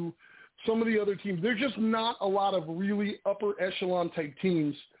to some of the other teams. There's just not a lot of really upper echelon type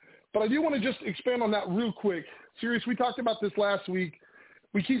teams. But I do want to just expand on that real quick. Serious, we talked about this last week.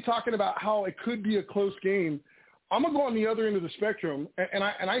 We keep talking about how it could be a close game. I'm going to go on the other end of the spectrum, and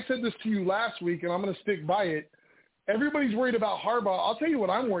I said this to you last week, and I'm going to stick by it. Everybody's worried about Harbaugh. I'll tell you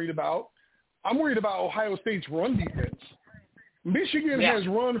what I'm worried about. I'm worried about Ohio State's run defense. Michigan has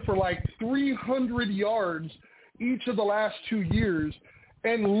run for like 300 yards each of the last 2 years,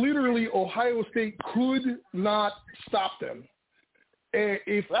 and literally Ohio State could not stop them.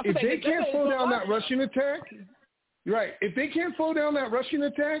 If they can't slow down that rushing attack, right? If they can't slow down that rushing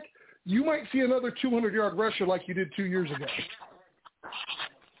attack, you might see another 200-yard rusher like you did 2 years ago.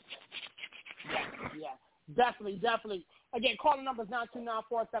 Yeah, definitely. Again, call the numbers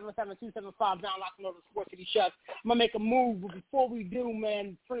 929-477-2759. Locking over Sports City Chefs. I'm going to make a move, but before we do,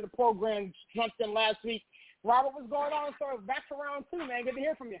 man, friend of the program jumped in last week. Robert, what's going on? So back to round two, man. Good to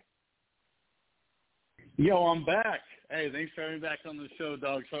hear from you. Yo, I'm back. Hey, thanks for having me back on the show,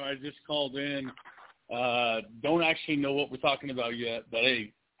 dog. So I just called in. Don't actually know what we're talking about yet, but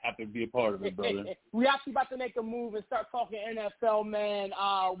hey, happy to be a part of it, brother. We actually about to make a move and start talking NFL, man.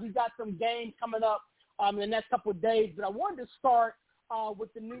 We got some games coming up in the next couple of days, but I wanted to start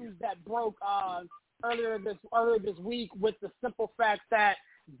with the news that broke earlier this week with the simple fact that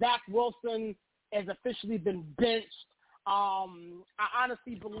Zach Wilson has officially been benched. I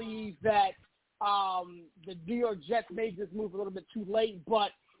honestly believe that the New York Jets made this move a little bit too late,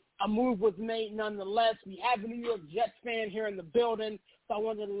 but a move was made nonetheless. We have a New York Jets fan here in the building, so I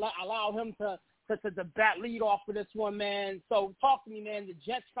wanted to allow him to bat lead off for this one, man. So talk to me, man. The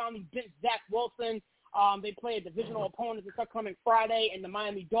Jets finally benched Zach Wilson. They play a divisional opponent this upcoming Friday in the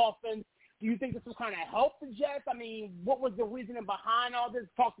Miami Dolphins. Do you think this will kind of help the Jets? I mean, what was the reasoning behind all this?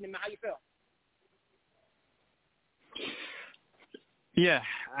 Talk to me, man. How you feel? Yeah,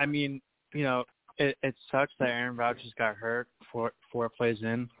 I mean, you know, it sucks that Aaron Rodgers got hurt four plays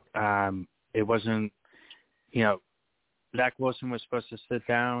in. It wasn't, you know, Zach Wilson was supposed to sit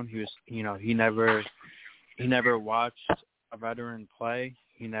down. He was, you know, he never watched a veteran play.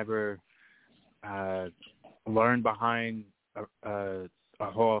 He never learned behind a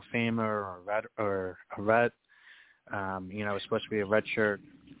Hall of Famer or a vet. You know, it was supposed to be a redshirt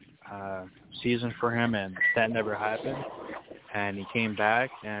season for him, and that never happened. And he came back,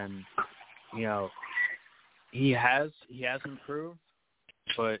 and you know, he has improved,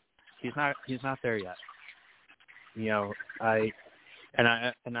 but he's not there yet. You know, I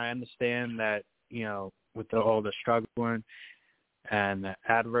understand that, you know, with all the struggling and the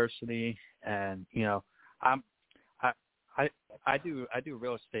adversity, and you know, I do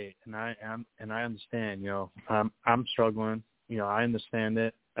real estate, and I understand. You know, I'm struggling. You know, I understand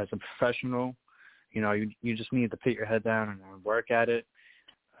it as a professional. You know, you just need to put your head down and work at it.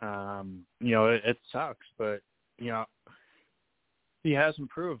 You know, it sucks, but you know, he has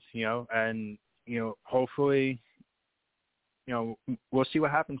improved. You know, and you know, hopefully, you know, we'll see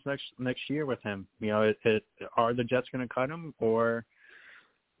what happens next year with him. You know, are the Jets going to cut him, or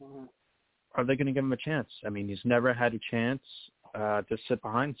are they going to give him a chance? I mean, he's never had a chance to sit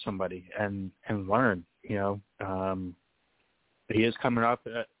behind somebody and learn. You know, he is coming up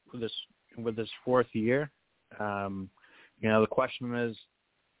with his fourth year. You know, the question is,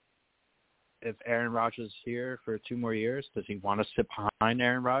 if Aaron Rodgers is here for 2 more years, does he want to sit behind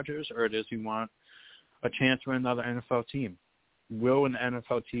Aaron Rodgers, or does he want a chance with another NFL team? Will an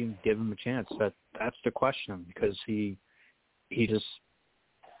NFL team give him a chance? That's the question, because he just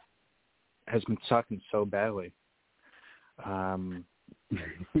has been sucking so badly. You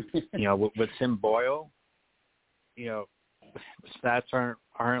know, with Tim Boyle, you know, stats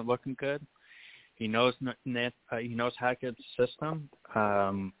aren't looking good. He knows how to get the system.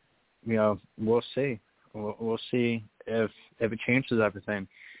 You know, we'll see. We'll see if it changes everything.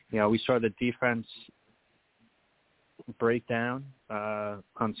 You know, we saw the defense breakdown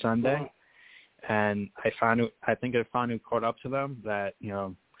on Sunday, and I think it finally caught up to them that, you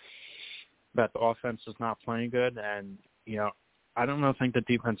know, that the offense is not playing good, and you know, I don't think the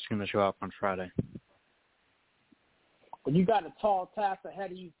defense is going to show up on Friday. Well, you got a tall task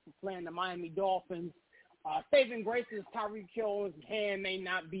ahead of you for playing the Miami Dolphins. Saving grace is Tyreek Hill's hand may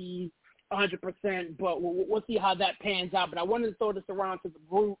not be 100%, but we'll see how that pans out. But I wanted to throw this around to the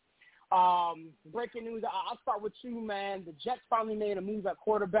group. Breaking news, I'll start with you, man. The Jets finally made a move at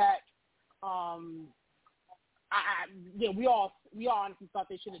quarterback. We all honestly thought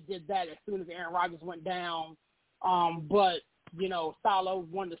they should have did that as soon as Aaron Rodgers went down. But, you know, Salo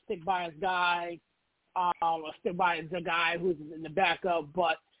wanted to stick by his guy, stick by the guy who's in the backup.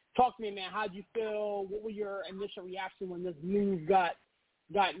 But talk to me, man. How'd you feel? What was your initial reaction when this news got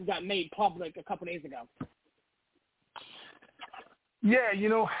made public a couple days ago? Yeah, you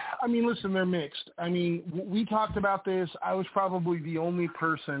know, I mean, listen, they're mixed. I mean, we talked about this. I was probably the only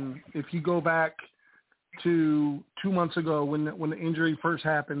person, if you go back to 2 months ago when the injury first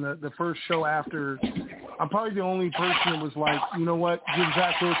happened, the first show after, I'm probably the only person that was like, you know what, give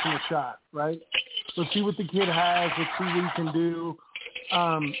Zach Wilson a shot, right? Let's see what the kid has. Let's see what he can do.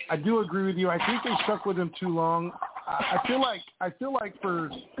 I do agree with you. I think they stuck with him too long. I feel like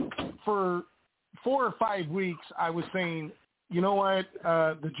for 4 or 5 weeks I was saying, you know what,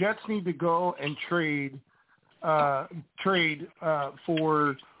 the Jets need to go and trade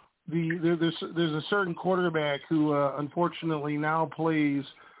for there's a certain quarterback who unfortunately now plays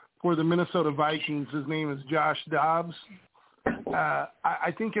for the Minnesota Vikings. His name is Josh Dobbs.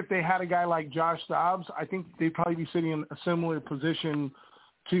 I think if they had a guy like Josh Dobbs, I think they'd probably be sitting in a similar position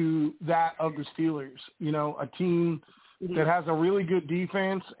to that of the Steelers. You know, a team that has a really good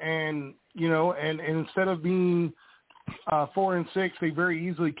defense and and instead of being 4-6, they very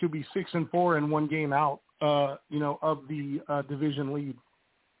easily could be 6-4 and one game out, of the division lead.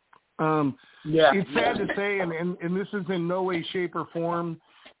 It's sad to say, and this is in no way, shape, or form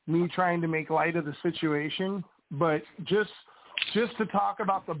me trying to make light of the situation, but just to talk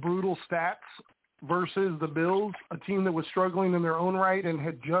about the brutal stats versus the Bills, a team that was struggling in their own right and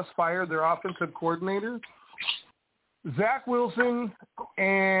had just fired their offensive coordinator. Zach Wilson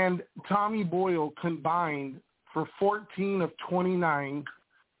and Tommy Boyle combined for 14 of 29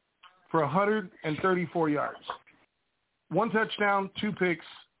 for 134 yards. 1 touchdown, 2 picks,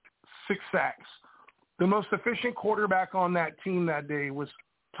 6 sacks. The most efficient quarterback on that team that day was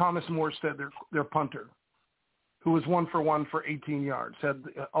Thomas Morstead, their punter, who was 1 for 1 for 18 yards.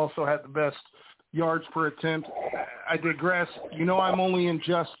 Also had the best yards per attempt. I digress. I'm only in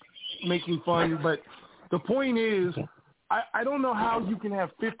just making fun, but the point is, I don't know how you can have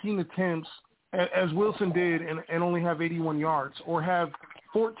 15 attempts, as Wilson did, and only have 81 yards, or have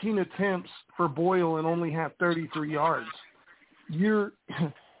 14 attempts for Boyle and only have 33 yards. You're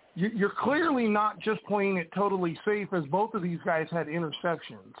clearly not just playing it totally safe, as both of these guys had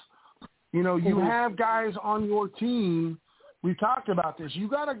interceptions. You have guys on your team. We talked about this. You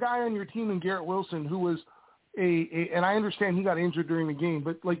got a guy on your team in Garrett Wilson who was and I understand he got injured during the game,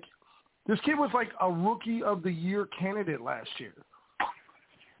 but this kid was like a rookie of the year candidate last year.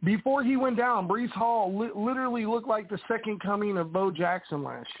 Before he went down, Breece Hall literally looked like the second coming of Bo Jackson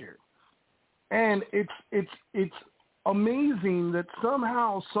last year. And it's amazing that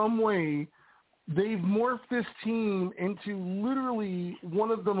somehow, some way, they've morphed this team into literally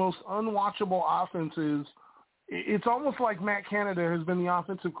one of the most unwatchable offenses. It's almost like Matt Canada has been the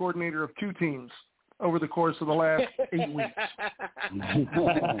offensive coordinator of 2 teams over the course of the last 8 weeks.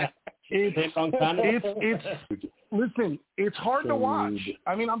 Listen, it's hard to watch.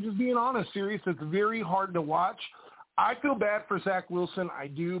 I mean, I'm just being honest, serious. It's very hard to watch. I feel bad for Zach Wilson. I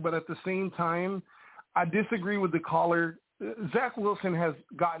do, but at the same time, I disagree with the caller. Zach Wilson has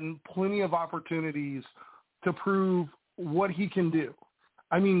gotten plenty of opportunities to prove what he can do.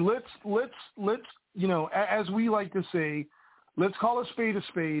 I mean, let's as we like to say, let's call a spade a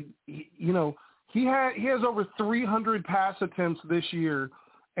spade. He has over 300 pass attempts this year,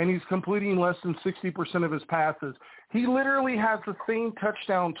 and he's completing less than 60% of his passes. He literally has the same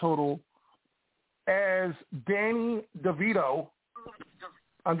touchdown total as Danny DeVito.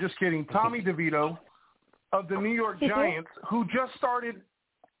 I'm just kidding. Tommy DeVito of the New York Giants, who just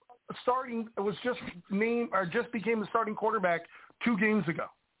became the starting quarterback 2 games ago.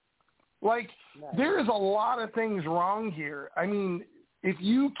 There is a lot of things wrong here. I mean, if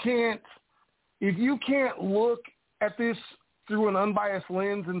you can't look at this through an unbiased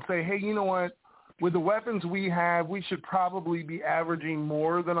lens and say, hey, you know what, with the weapons we have, we should probably be averaging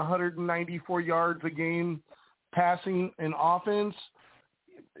more than 194 yards a game passing in offense,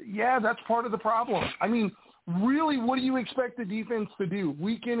 yeah, that's part of the problem. I mean, really, what do you expect the defense to do?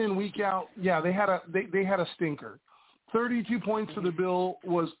 Week in and week out, yeah, they had a stinker. 32 points to the Bill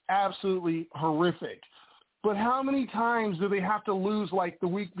was absolutely horrific. But how many times do they have to lose like the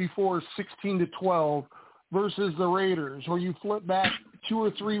week before 16-12 versus the Raiders, or you flip back 2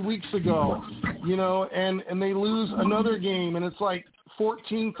 or 3 weeks ago, and they lose another game and it's like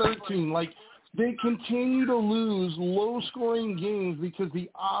 14-13. Like, they continue to lose low-scoring games because the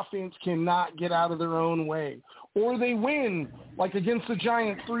offense cannot get out of their own way. Or they win, like against the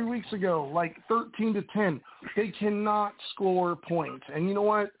Giants 3 weeks ago, like 13-10. They cannot score points. And you know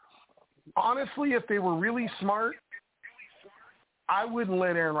what? Honestly, if they were really smart, I wouldn't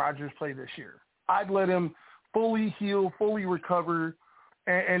let Aaron Rodgers play this year. I'd let him fully heal, fully recover,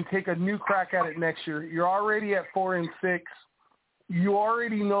 and take a new crack at it next year. You're already at 4-6. You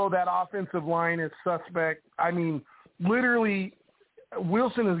already know that offensive line is suspect. I mean, literally,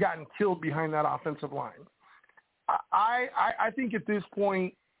 Wilson has gotten killed behind that offensive line. I think at this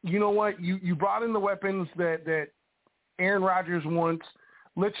point, you know what? You brought in the weapons that Aaron Rodgers wants.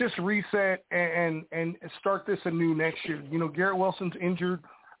 Let's just reset and start this anew next year. Garrett Wilson's injured.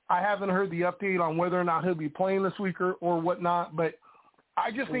 I haven't heard the update on whether or not he'll be playing this week or whatnot, but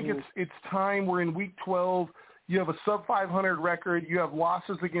I just think it's time. We're in week 12. You have a sub-500 record. You have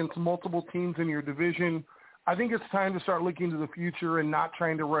losses against multiple teams in your division. I think it's time to start looking to the future and not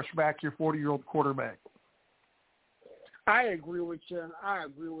trying to rush back your 40-year-old quarterback. I agree with you.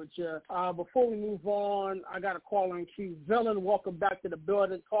 Before we move on, I got a call in queue. Villain, welcome back to the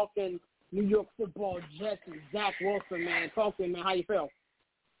building. Talking New York Football Jets and Zach Wilson, man. Talking, man. How you feel?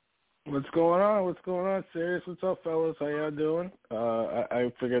 What's going on? Serious? What's up, fellas? How y'all doing?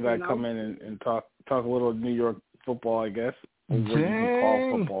 I figured I'd come in and talk a little New York football, I guess. What you can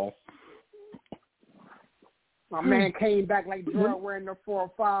call football. My man came back like Gerald wearing the 4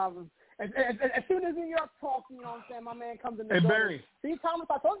 or 5. As soon as New York talks, you know what I'm saying, my man comes in the door. Barry. See, Thomas,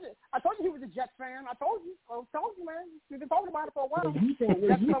 I told you he was a Jets fan. I told you, man. We've been talking about it for a while. You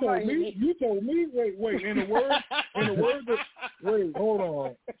told me. Wait. In the words of, wait, hold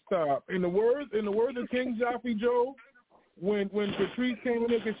on, stop. In the words of King Jaffe Joe, when Patrice came in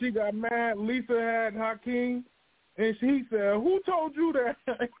because she got mad, Lisa had Hakeem, and she said, "Who told you that?"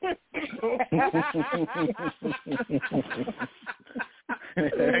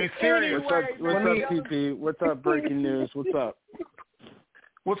 Hey, serious. What's up, TP? What's up, breaking news? What's up?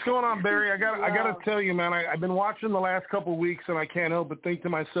 What's going on, Barry? I gotta tell you, man. I've been watching the last couple of weeks, and I can't help but think to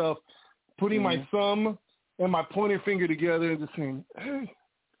myself, putting my thumb and my pointer finger together and just saying, "Hey,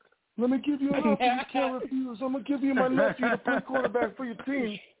 let me give you an offer you can't refuse. I'm gonna give you my nephew to play quarterback for your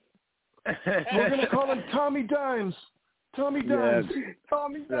team. We're gonna call him Tommy Dimes. Tommy Dimes. Yeah.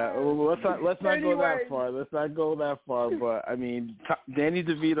 Tommy Dimes." Yeah, well, let's not go that far. Let's not go that far. But I mean, Danny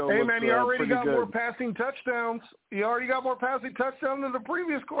DeVito. Hey, man, he already got good. more passing touchdowns. He already got more passing touchdowns than the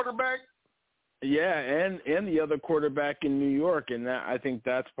previous quarterback. Yeah, and the other quarterback in New York, and I think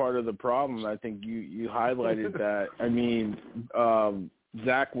that's part of the problem. I think you highlighted that. I mean,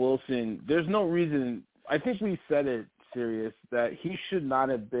 Zach Wilson. There's no reason. I think we said it, serious, that he should not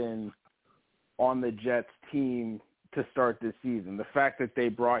have been on the Jets team to start this season. The fact that they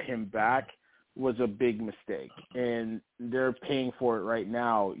brought him back was a big mistake, and they're paying for it right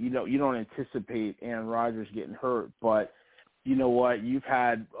now. You don't anticipate Aaron Rodgers getting hurt, but you know what? You've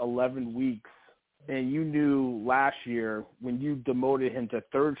had 11 weeks, and you knew last year when you demoted him to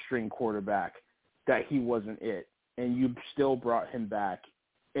third-string quarterback that he wasn't it, and you still brought him back,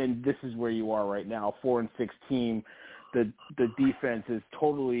 and this is where you are right now, 4-6 team. The defense is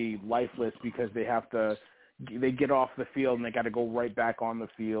totally lifeless because they get off the field and they got to go right back on the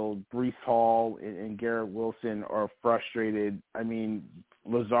field. Breece Hall and Garrett Wilson are frustrated. I mean,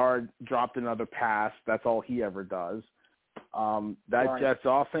 Lazard dropped another pass. That's all he ever does. Jets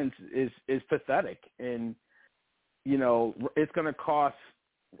offense is pathetic. And, it's going to cost,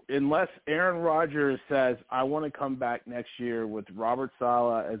 unless Aaron Rodgers says, I want to come back next year with Robert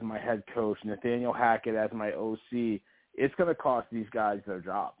Saleh as my head coach, Nathaniel Hackett as my OC, it's going to cost these guys their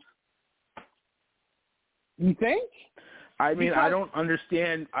jobs. You think? I mean, I don't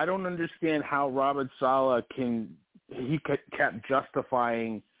understand how Robert Saleh kept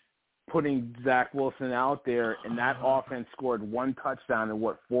justifying putting Zach Wilson out there, and that offense scored one touchdown in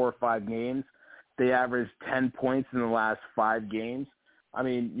 4 or 5 games. They averaged 10 points in the last 5 games. I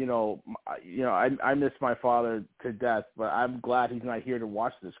mean, I miss my father to death, but I'm glad he's not here to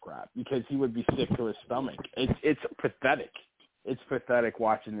watch this crap because he would be sick to his stomach. It's pathetic. It's pathetic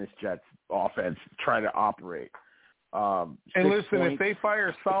watching this Jets offense try to operate. And listen, if they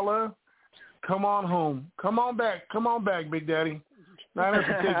fire Saleh, come on home. Come on back, Big Daddy. Not have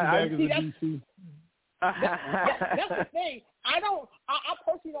to take you back as a DC. That's the thing. I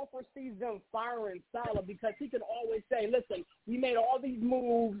personally don't foresee them firing Saleh because he can always say, listen, we made all these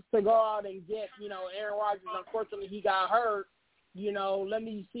moves to go out and get, Aaron Rodgers. Unfortunately, he got hurt. Let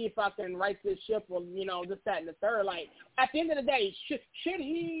me see if I can right this ship or, this, that, and the third. Like, at the end of the day, should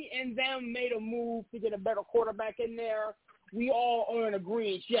he and them made a move to get a better quarterback in there? We all are in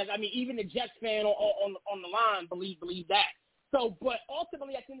agreement. Yes, I mean, even the Jets fan on the line believe that. So, but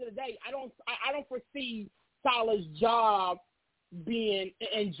ultimately, at the end of the day, I don't foresee Saleh's job being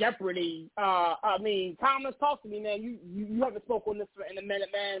in jeopardy. I mean, Thomas, talk to me, man. You haven't spoken on this in a minute,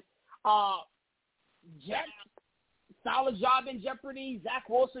 man. Jets, Saleh's job in jeopardy. Zach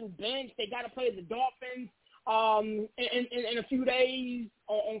Wilson bench. They got to play the Dolphins in a few days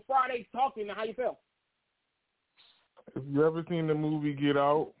on Friday. Talk to me, man. How you feel? Have you ever seen the movie Get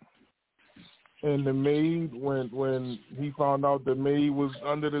Out? And the maid, when he found out the maid was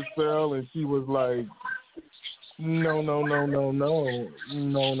under the spell, and she was like, no.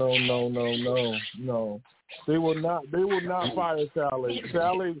 They will not fire Sally.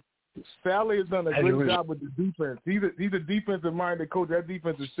 Sally has done a great job with the defense. He's a defensive-minded coach. That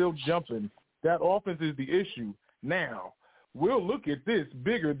defense is still jumping. That offense is the issue. Now, we'll look at this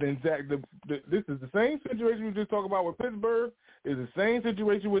bigger than Zach. This is the same situation we just talked about with Pittsburgh. It's the same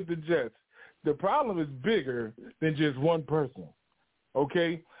situation with the Jets. The problem is bigger than just one person,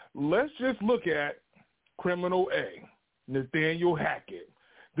 okay? Let's just look at Criminal A, Nathaniel Hackett.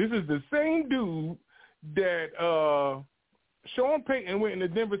 This is the same dude that Sean Payton went into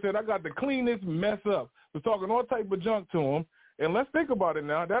Denver and said, I got to clean this mess up. Was talking all type of junk to him. And let's think about it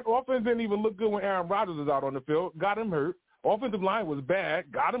now. That offense didn't even look good when Aaron Rodgers was out on the field. Got him hurt. Offensive line was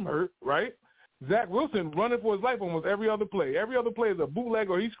bad. Got him hurt, right? Zach Wilson running for his life almost every other play. Every other play is a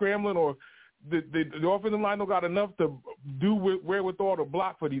bootleg or he's scrambling or the offensive line don't got enough to do wherewithal to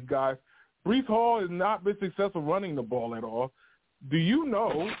block for these guys. Breece Hall has not been successful running the ball at all. Do you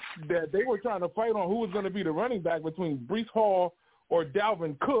know that they were trying to fight on who was going to be the running back between Breece Hall or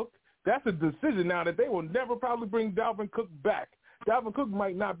Dalvin Cook? That's a decision now that they will never probably bring Dalvin Cook back. Dalvin Cook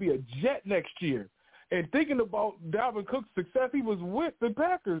might not be a Jet next year. And thinking about Dalvin Cook's success, he was with the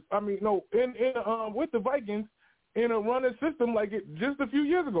Packers. With the Vikings in a running system like it just a few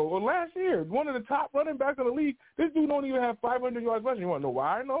years ago or last year. One of the top running backs in the league. This dude don't even have 500 yards rushing. You want to know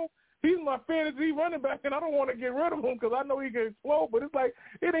why I know? He's my fantasy running back, and I don't want to get rid of him because I know he can explode. But it's like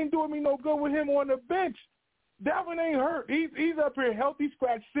it ain't doing me no good with him on the bench. Dalvin ain't hurt. He's up here healthy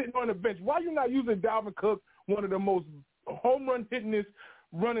scratch sitting on the bench. Why you not using Dalvin Cook, one of the most home run hittingest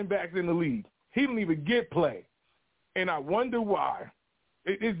running backs in the league? He didn't even get play. And I wonder why.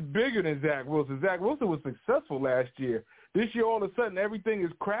 It's bigger than Zach Wilson. Zach Wilson was successful last year. This year, all of a sudden, everything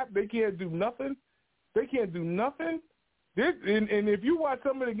is crap. They can't do nothing. And if you watch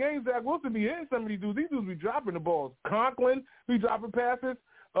some of the games, Zach Wilson be hitting some of these dudes be dropping the balls. Conklin be dropping passes.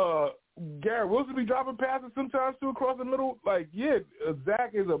 Garrett Wilson be dropping passes sometimes too across the middle.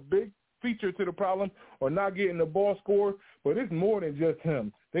 Zach is a big feature to the problem or not getting the ball scored, but it's more than just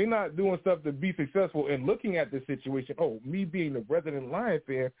him. They're not doing stuff to be successful. And looking at this situation, me being the resident Lions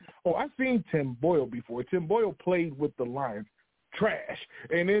fan, I've seen Tim Boyle before. Tim Boyle played with the Lions. Trash.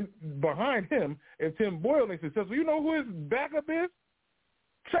 And then behind him, if Tim Boyle ain't successful, you know who his backup is?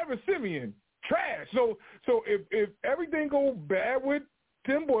 Trevor Siemian. Trash. So if everything goes bad with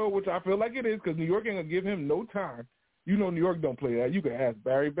Tim Boyle, which I feel like it is because New York ain't going to give him no time. You know New York don't play that. You can ask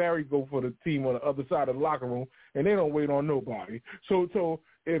Barry. Barry go for the team on the other side of the locker room, and they don't wait on nobody. So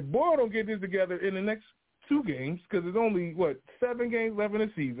if Boyle don't get this together in the next 2 games, because there's only, 7 games left in the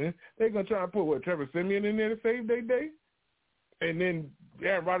season, they're going to try and put, Trevor Siemian in there to save their day? And then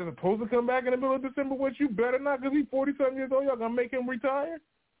Aaron Rodgers is supposed to come back in the middle of December, which you better not because he's 40-something years old. Y'all going to make him retire?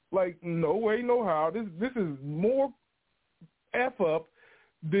 No way, no how. This is more F-up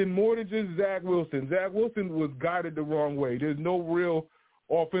than more than just Zach Wilson. Zach Wilson was guided the wrong way. There's no real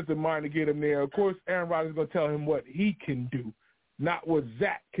offensive mind to get him there. Of course, Aaron Rodgers is going to tell him what he can do, not what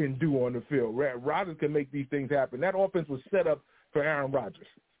Zach can do on the field. Rodgers can make these things happen. That offense was set up for Aaron Rodgers.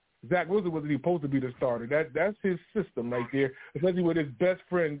 Zach Wilson wasn't supposed to be the starter. That's his system right there, especially with his best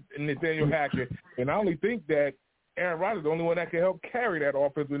friend, Nathaniel Hackett. And I only think that Aaron Rodgers is the only one that can help carry that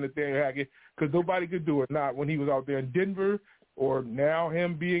offense with Nathaniel Hackett because nobody could do it, not when he was out there in Denver or now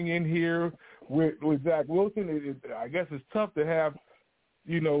him being in here with Zach Wilson. I guess it's tough to have,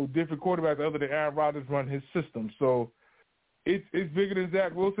 different quarterbacks other than Aaron Rodgers run his system. So it's bigger than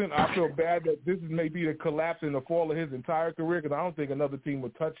Zach Wilson. I feel bad that this may be the collapse and the fall of his entire career because I don't think another team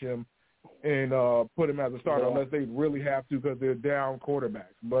would touch him and put him as a starter unless they really have to because they're down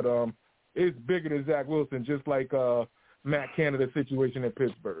quarterbacks. But it's bigger than Zach Wilson, just like Matt Canada's situation in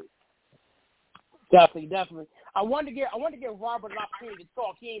Pittsburgh. Definitely. I wanted to get Robert an opportunity to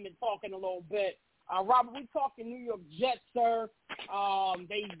talk. He ain't been talking a little bit. Robert, we talking New York Jets, sir.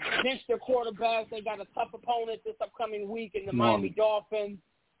 They benched their quarterbacks. They got a tough opponent this upcoming week in the Miami Dolphins.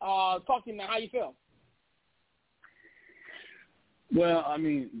 Talk to me, man. How you feel? Well, I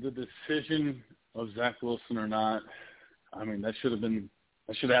mean, the decision of Zach Wilson or not, I mean, that should have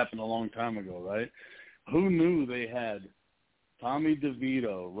happened a long time ago, right? Who knew they had Tommy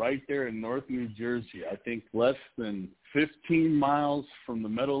DeVito right there in North New Jersey, I think less than 15 miles from the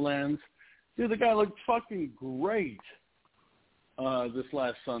Meadowlands. Dude, the guy looked fucking great this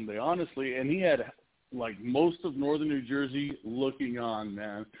last Sunday, honestly, and he had, most of northern New Jersey looking on,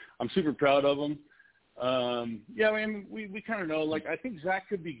 man. I'm super proud of him. We kind of know, I think Zach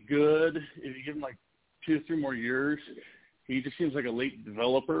could be good if you give him, 2 or 3 more years. He just seems like a late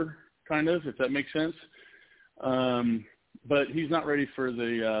developer, kind of, if that makes sense. But he's not ready for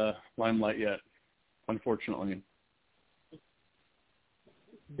the limelight yet, unfortunately.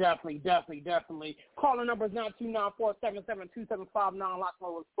 Definitely. Caller number is 929-477-2759. Lots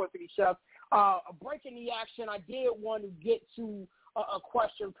more Sports City Chef. Breaking the action, I did want to get to a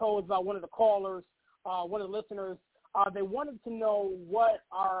question posed by one of the callers, one of the listeners. They wanted to know what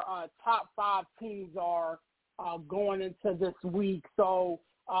our top 5 teams are going into this week. So,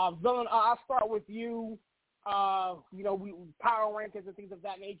 Villain, I'll start with you. We power rankings and things of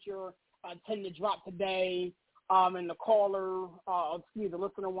that nature tend to drop today. And the caller, the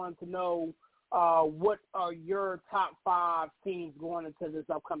listener wanted to know what are your top 5 teams going into this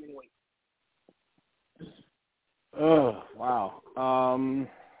upcoming week? Oh, wow.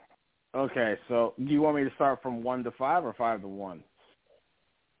 Okay, so do you want me to start from 1 to 5 or 5 to 1?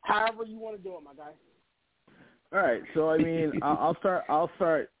 However you want to do it, my guy. All right, so I mean, I'll start.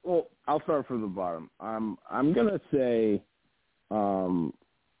 Well, I'll start from the bottom. I'm gonna say,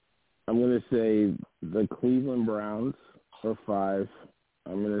 the Cleveland Browns are 5.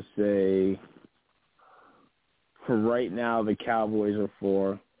 I'm gonna say, for right now, the Cowboys are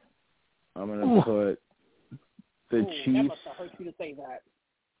 4. I'm gonna put the Chiefs. That must have hurt you to say that.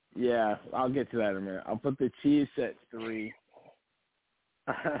 Yeah, I'll get to that in a minute. I'll put the Chiefs at 3.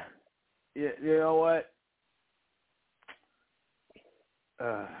 You know what?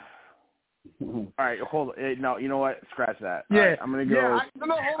 All right, hold on. No, you know what? Scratch that. Yeah, right, I'm gonna go. Yeah,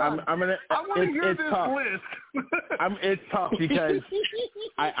 hold on. I'm gonna. I want to hear this tough. list. It's tough because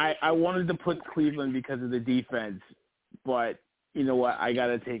I wanted to put Cleveland because of the defense, but you know what? I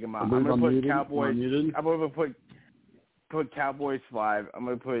gotta take them out. I'm gonna put Cowboys. I'm gonna put Cowboys 5. I'm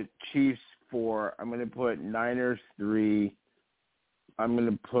gonna put Chiefs 4. I'm gonna put Niners 3. I'm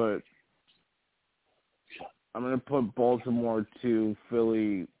gonna put Baltimore 2,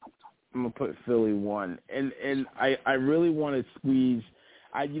 Philly. I'm gonna put Philly 1, and I really want to squeeze.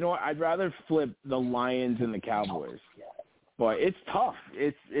 You know what? I'd rather flip the Lions and the Cowboys, but it's tough.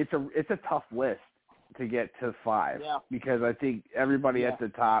 It's a tough list to get to 5 because I think everybody at the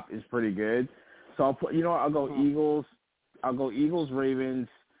top is pretty good. So I'll put. You know what? I'll go Eagles. I'll go Eagles, Ravens,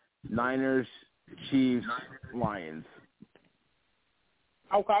 Niners, Chiefs, Lions.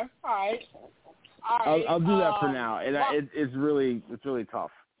 Okay. All right. I'll do that for now, and it's really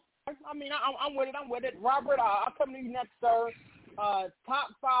tough. I mean, I'm with it. Robert, I'll come to you next, sir. Top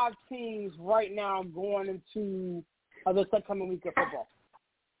 5 teams right now going into this upcoming week of football.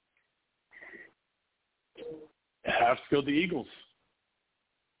 Have to go the Eagles.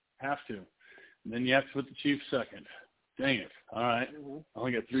 Have to. And then you have to put the Chiefs second. Dang it. All right. I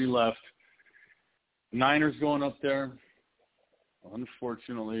only got 3 left. Niners going up there,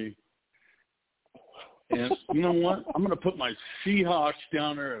 unfortunately. And you know what? I'm going to put my Seahawks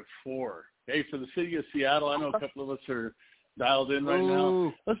down there at 4. Hey, for the city of Seattle, I know a couple of us are dialed in right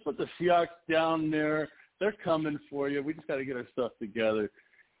now. Let's put the Seahawks down there. They're coming for you. We just got to get our stuff together.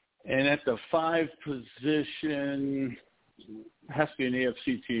 And at the 5 position, it has to be an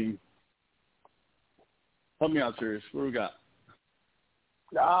AFC team. Help me out, Sirius. What do we got?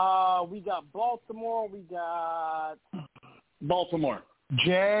 We got Baltimore. We got Baltimore.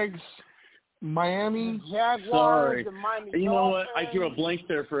 Jags. Miami. Jaguars. Sorry. The Miami you know Dolphins. what? I drew a blank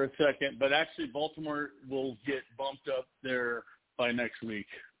there for a second, but actually Baltimore will get bumped up there by next week,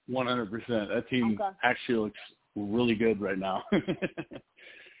 100%. That team actually looks really good right now.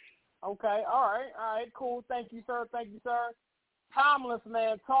 Okay. All right. Cool. Thank you, sir. Tomless,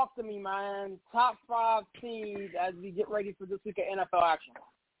 man, talk to me, man. Top 5 teams as we get ready for this week of NFL action.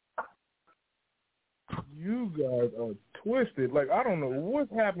 You guys are twisted. Like, I don't know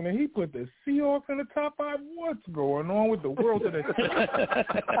what's happening. He put the Seahawks in the top 5. What's going on with the world today?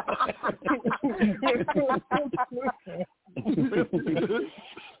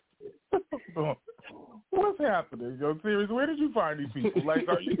 What's happening, yo? Serious? Where did you find these people? Like,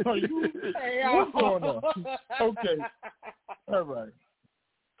 are you what's going on? Okay. All right.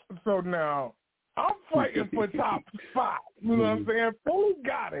 So now, I'm fighting for top 5. You know what I'm saying? Philly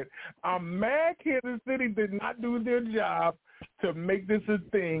got it. I'm mad Kansas City did not do their job to make this a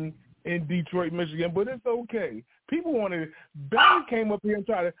thing in Detroit, Michigan, but it's okay. People wanted Barry came up here and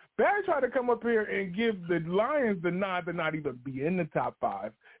tried to come up here and give the Lions the nod to not even be in the top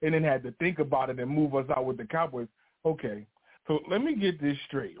 5, and then had to think about it and move us out with the Cowboys. Okay, so let me get this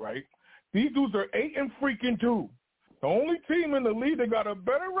straight, right? These dudes are 8-2. The only team in the league that got a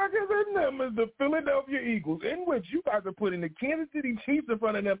better record than them is the Philadelphia Eagles, in which you guys are putting the Kansas City Chiefs in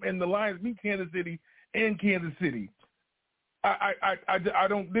front of them, and the Lions beat Kansas City in Kansas City. I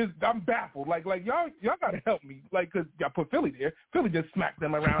don't. I'm baffled. Like y'all gotta help me. Like, cause y'all put Philly there. Philly just smacked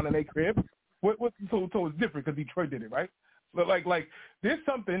them around in their crib. So it's different because Detroit did it, right? But like there's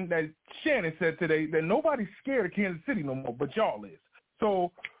something that Shannon said today that nobody's scared of Kansas City no more, but y'all is.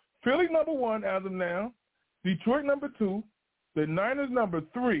 So Philly number 1 as of now. Detroit number 2, the Niners number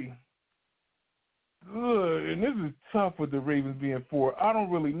 3. Good, and this is tough with the Ravens being 4. I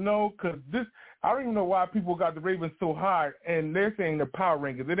don't really know because I don't even know why people got the Ravens so high, and they're saying the power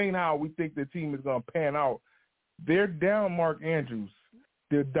rankings. It ain't how we think the team is going to pan out. They're down Mark Andrews,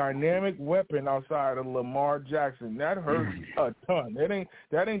 the dynamic weapon outside of Lamar Jackson. That hurts a ton.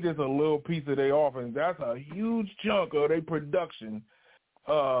 That ain't just a little piece of their offense. That's a huge chunk of their production.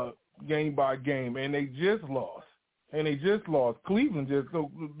 Game by game, and they just lost. Cleveland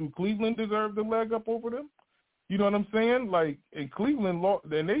so do Cleveland deserve the leg up over them? You know what I'm saying? Like, and Cleveland lost,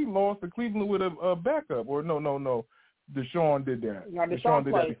 and they lost to Cleveland with a backup. Or no. Deshaun did that. Yeah, Deshaun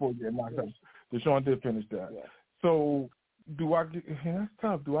did that before he got knocked out. Deshaun did finish that. So do I get? That's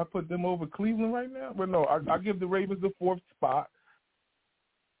tough. Do I put them over Cleveland right now? But no, I give the Ravens the 4th spot.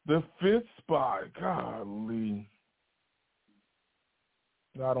 The 5th spot, golly.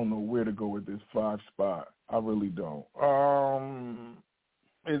 I don't know where to go with this 5 spot. I really don't.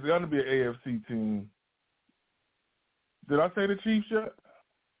 It's going to be an AFC team. Did I say the Chiefs yet?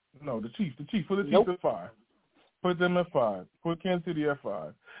 No, the Chiefs. The Chiefs. Put the Chiefs at 5. Put them at 5. Put Kansas City at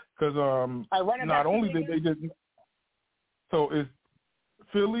 5. Because not only did they just – so it's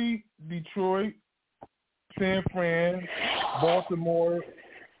Philly, Detroit, San Fran, Baltimore,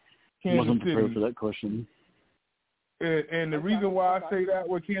 Kansas wasn't City. prepared for that question. And the reason why I say that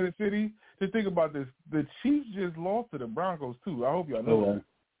with Kansas City, just think about this. The Chiefs just lost to the Broncos, too. I hope y'all know that.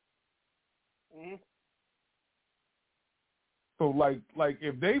 Mm-hmm. So, like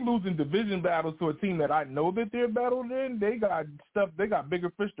if they lose in division battles to a team that I know that they're battled in, they got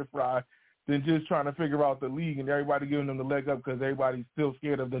bigger fish to fry than just trying to figure out the league and everybody giving them the leg up because everybody's still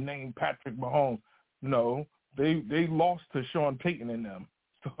scared of the name Patrick Mahomes. No, they lost to Sean Payton and them.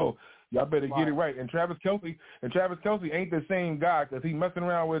 So y'all better get it right. And Travis Kelce ain't the same guy because he's messing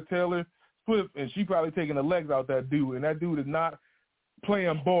around with Taylor Swift, and she probably taking the legs out that dude. And that dude is not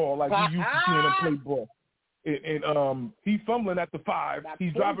playing ball like we used to seeing him play ball. And he's fumbling at the 5.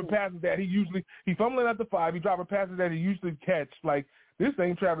 He's dropping passes that he's fumbling at the 5. He's dropping passes that he usually catch. Like, this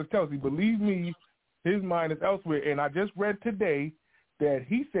ain't Travis Kelce. Believe me, his mind is elsewhere. And I just read today that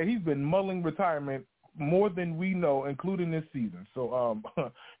he said he's been mulling retirement more than we know, including this season. So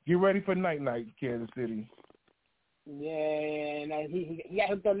get ready for night-night, Kansas City. Yeah, no, he got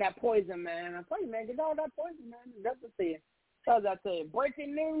hooked on that poison, man. I tell you, man, get on that poison, man. That's what I say. As I said,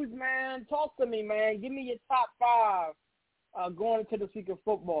 breaking news, man. Talk to me, man. Give me your top 5 going into this week of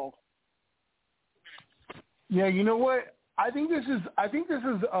football. Yeah, you know what? I think this is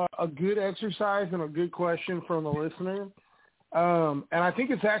a good exercise and a good question from the listener. And I think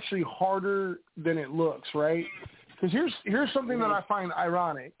it's actually harder than it looks, right? Because here's something that I find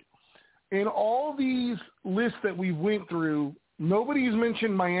ironic. In all these lists that we went through, nobody's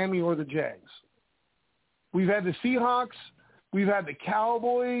mentioned Miami or the Jags. We've had the Seahawks. We've had the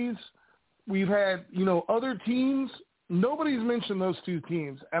Cowboys. We've had, other teams. Nobody's mentioned those 2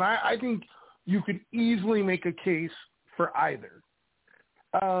 teams. And I think you could easily make a case for either.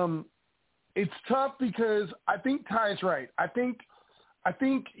 It's tough because I think Ty's right. I think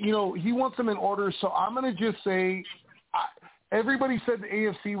he wants them in order. So I'm going to just say everybody said the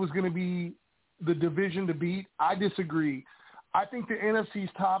AFC was going to be the division to beat. I disagree. I think the NFC's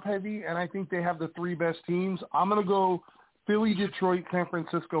top heavy, and I think they have the 3 best teams. I'm going to go Philly, Detroit, San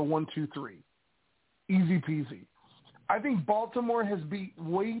Francisco, 1, 2, 3. Easy peasy. I think Baltimore has beat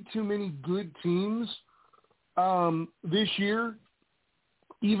way too many good teams this year.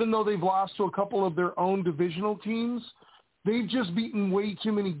 Even though they've lost to a couple of their own divisional teams, they've just beaten way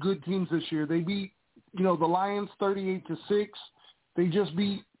too many good teams this year. They beat, the Lions 38-6. They just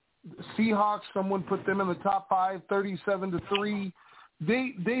beat Seahawks. Someone put them in the top 5, 37-3.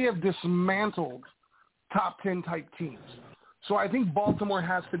 They have dismantled top 10 type teams. So I think Baltimore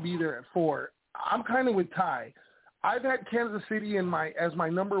has to be there at 4. I'm kind of with Ty. I've had Kansas City as my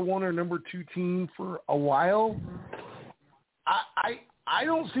number 1 or number 2 team for a while. I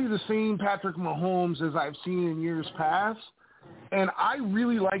don't see the same Patrick Mahomes as I've seen in years past, and I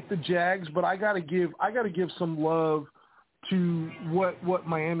really like the Jags, but I gotta give some love to what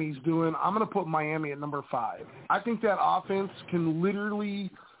Miami's doing. I'm gonna put Miami at number 5. I think that offense can literally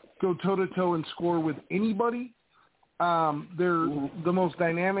go toe-to-toe and score with anybody. They're the most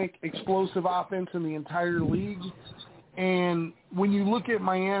dynamic, explosive offense in the entire league. And when you look at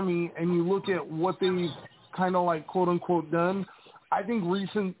Miami and you look at what they've kind of like quote-unquote done, I think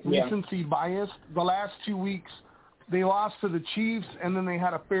recency bias. The last 2 weeks, they lost to the Chiefs, and then they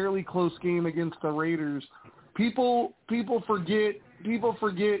had a fairly close game against the Raiders. People forget,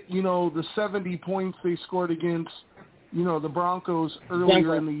 the 70 points they scored against, the Broncos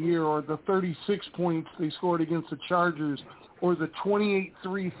earlier in the year, or the 36 points they scored against the Chargers, or the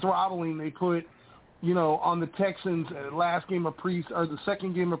 28-3 throttling they put, on the Texans the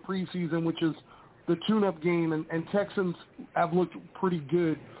second game of preseason, which is the tune-up game, and Texans have looked pretty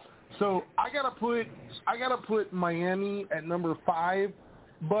good. So I gotta put Miami at number 5.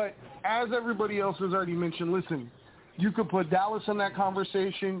 But as everybody else has already mentioned, listen, you could put Dallas in that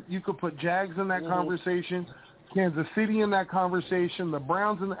conversation. You could put Jags in that conversation. Kansas City in that conversation. The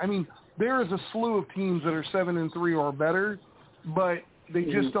Browns there is a slew of teams that are 7-3 or better, but they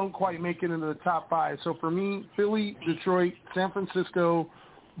just don't quite make it into the top 5. So for me, Philly, Detroit, San Francisco,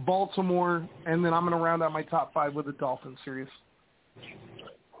 Baltimore, and then I'm going to round out my top 5 with the Dolphins series.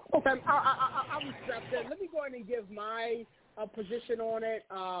 Okay, I respect it. Let me go ahead and give my position on it.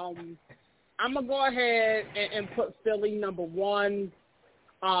 I'm going to go ahead and put Philly number one.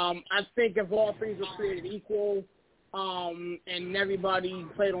 I think if all things were created equal and everybody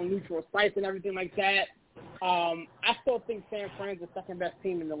played on neutral sites and everything like that, I still think San Fran's the second-best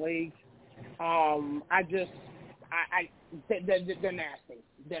team in the league. They're nasty.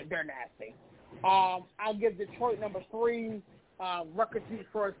 They're nasty. I'll give Detroit number three. Record speaks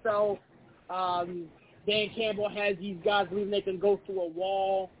for itself. Dan Campbell has these guys believing they can go through a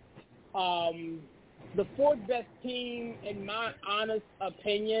wall. The fourth best team, in my honest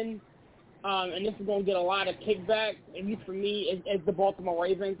opinion, and this is going to get a lot of kickback, at least for me, is the Baltimore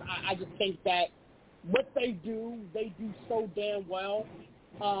Ravens. I just think that what they do so damn well,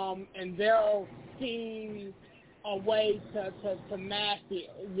 and they'll scheme a way to mask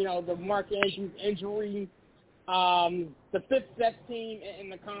the Mark Andrews injury. The fifth best team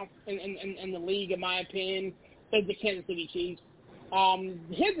in the league, in my opinion, is the Kansas City Chiefs.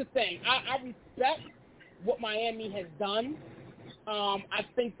 Here's the thing. I respect what Miami has done. I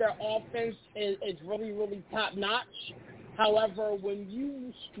think their offense is really, really top-notch. However, when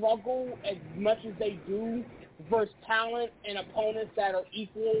you struggle as much as they do versus talent and opponents that are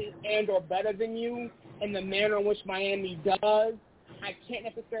equal and or better than you in the manner in which Miami does, I can't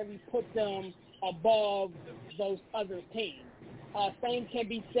necessarily put them above those other teams. Same can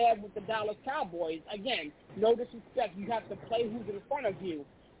be said with the Dallas Cowboys. Again, no disrespect, you have to play who's in front of you.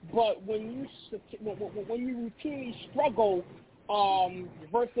 But when you routinely struggle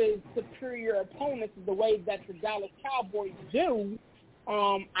versus superior opponents the way that the Dallas Cowboys do,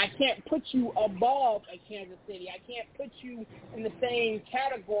 I can't put you above a Kansas City. I can't put you in the same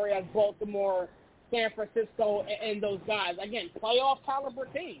category as Baltimore, San Francisco, and those guys. Again, playoff caliber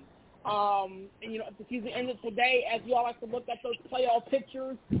teams. And, if the season ended today, as you all like to look at those playoff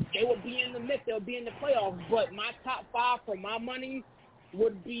pictures, they would be in the mix. They would be in the playoffs. But my top five for my money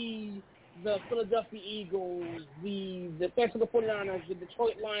would be the Philadelphia Eagles, the San Francisco 49ers, the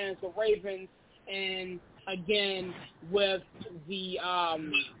Detroit Lions, the Ravens, and again with the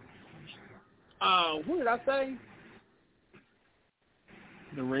who did I say?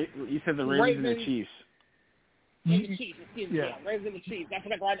 You said the Ravens and the Chiefs. And the Chiefs, excuse me. Yeah, Ravens and the Chiefs. I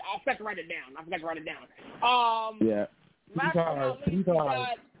forgot to write it down. Yeah.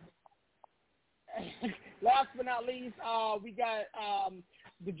 Last but not least, we got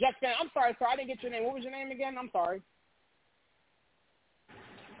the Jets fan. I'm sorry, sir. I didn't get your name. What was your name again? I'm sorry.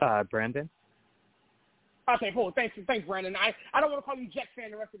 Brandon. Okay, cool. Thanks, Brandon. I don't want to call you Jets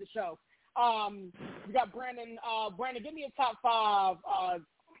fan the rest of the show. We got Brandon. Brandon, give me a top five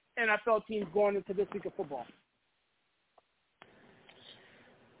NFL teams going into this week of football.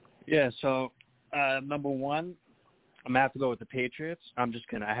 Yeah, so number one, I'm going to have to go with the Patriots. I'm just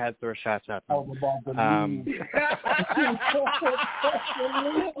going to – I had to throw shots at them.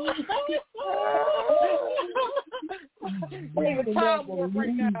 We're in time warp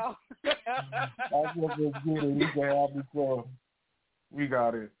right now. That's what we're doing. We can have it so we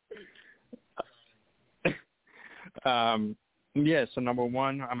got it. Yeah, so number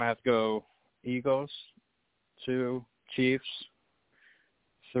one, I'm going to have to go Eagles. 2, Chiefs.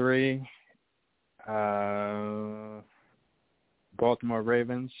 3, Baltimore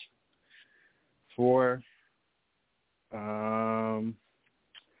Ravens. 4, I'm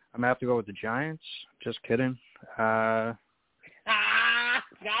going to have to go with the Giants. Just kidding. Got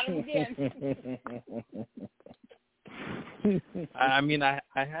him again. I mean, I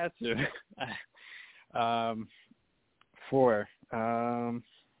had to. 4,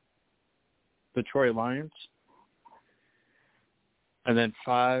 Detroit Lions. And then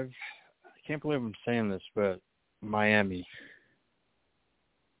 5, I can't believe I'm saying this, but Miami.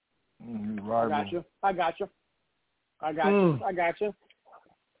 I got you.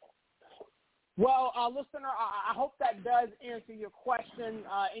 Well, listener, I hope that does answer your question.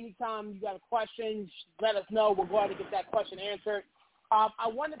 Anytime you got a question, let us know. We'll go ahead and get that question answered. I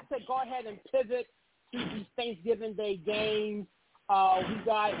wanted to go ahead and pivot to these Thanksgiving Day games. We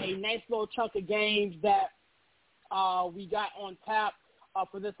got a nice little chunk of games that we got on tap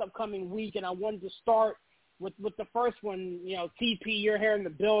for this upcoming week, and I wanted to start with the first one. TP, you're here in the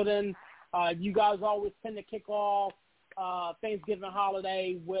building. You guys always tend to kick off Thanksgiving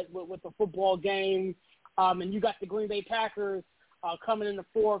holiday with the football game, and you got the Green Bay Packers coming in the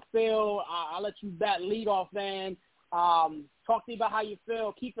Ford Field. I'll let you bat lead off, man. Talk to me about how you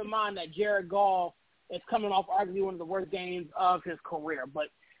feel. Keep in mind that Jared Goff is coming off arguably one of the worst games of his career, but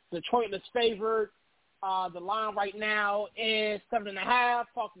Detroit is favored. The line right now is 7.5.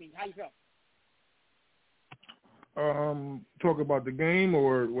 Talk to me. How you feel? talk about the game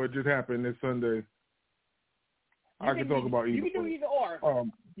or what just happened this Sunday? I can talk about either. You can do either or.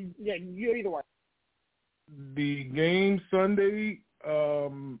 Yeah, you either or. The game Sunday, I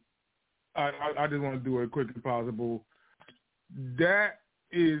just want to do it quick as possible. That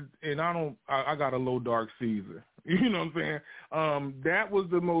is, and I got a low dark Caesar. You know what I'm saying? That was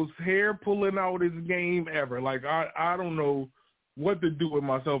the most hair pulling out his game ever. Like, I don't know what to do with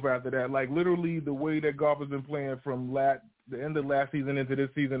myself after that. Like, literally the way that golf has been playing from the end of last season into this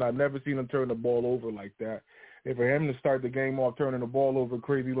season, I've never seen him turn the ball over like that. And for him to start the game off turning the ball over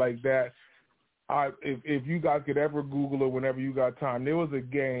crazy like that, if you guys could ever Google it whenever you got time, there was a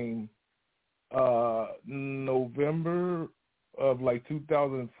game November of like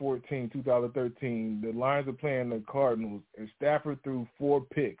 2014, 2013. The Lions were playing the Cardinals, and Stafford threw 4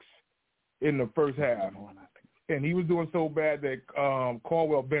 picks in the first half. And he was doing so bad that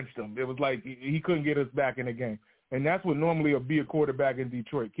Caldwell benched him. It was like he couldn't get us back in the game. And that's what normally would be a quarterback in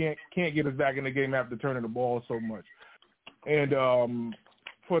Detroit. Can't get us back in the game after turning the ball so much. And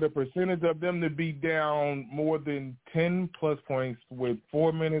for the percentage of them to be down more than 10-plus points with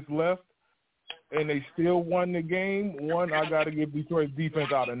 4 minutes left, and they still won the game, I got to give Detroit's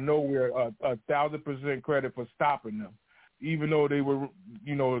defense out of nowhere 1,000% credit for stopping them. Even though they were,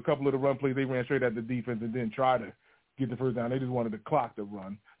 a couple of the run plays, they ran straight at the defense and didn't try to get the first down. They just wanted the clock to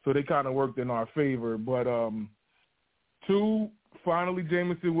run. So they kind of worked in our favor. But 2, finally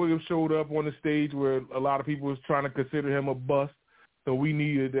Jameson Williams showed up on the stage where a lot of people was trying to consider him a bust. So we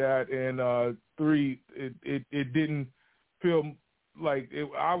needed that. And 3, it didn't feel like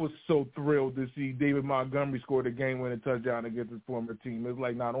I was so thrilled to see David Montgomery score the game-winning touchdown against his former team. It's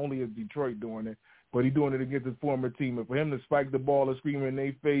like not only is Detroit doing it, but he's doing it against his former team. And for him to spike the ball and scream in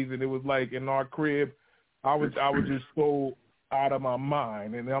their face, and it was like in our crib, I was just so out of my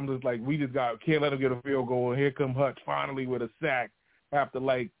mind. And I'm just like, can't let him get a field goal. And here come Hutch finally with a sack after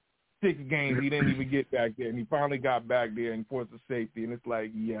like 6 games. He didn't even get back there. And he finally got back there and forced a safety. And it's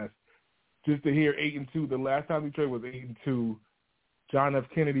like, yes, just to hear 8-2. The last time Detroit was 8-2, John F.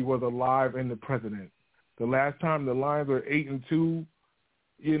 Kennedy was alive and the president. The last time the Lions were 8-2,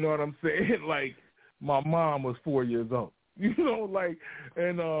 you know what I'm saying? Like, my mom was 4 years old. This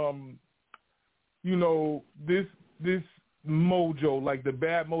mojo, like the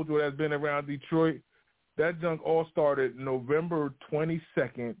bad mojo that's been around Detroit, that junk all started November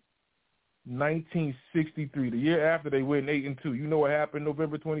 22nd, 1963, the year after they went 8-2. You know what happened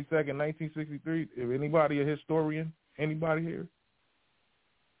November 22nd, 1963? If anybody a historian, anybody here?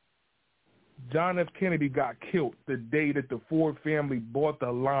 John F. Kennedy got killed the day that the Ford family bought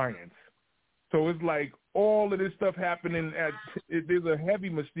the Lions. So it's like all of this stuff happening there's a heavy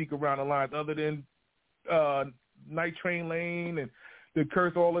mystique around the Lions other than Night Train Lane and the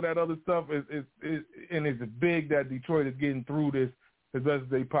curse, all of that other stuff and it's big that Detroit is getting through this as best as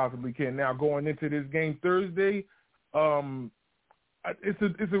they possibly can. Now going into this game Thursday,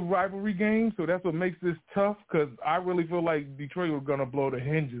 it's a rivalry game, so that's what makes this tough because I really feel like Detroit was going to blow the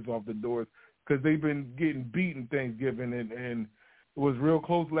hinges off the doors because they've been getting beaten Thanksgiving and it was real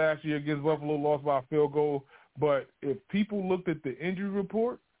close last year against Buffalo, lost by a field goal. But if people looked at the injury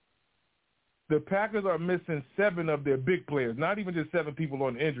report, the Packers are missing 7 of their big players, not even just 7 people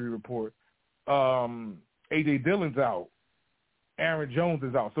on the injury report. A.J. Dillon's out. Aaron Jones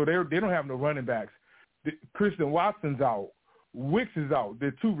is out. So they don't have no running backs. Christian Watson's out. Wicks is out.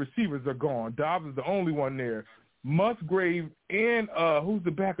 Their 2 receivers are gone. Dobbs is the only one there. Musgrave and who's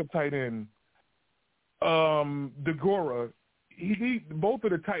the backup tight end? DeGora. Both of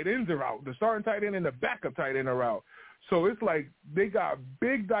the tight ends are out. The starting tight end and the backup tight end are out. So it's like they got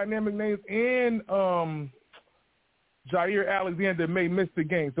big dynamic names and Jair Alexander may miss the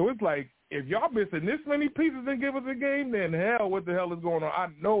game. So it's like if y'all missing this many pieces and give us a game, then hell, what the hell is going on? I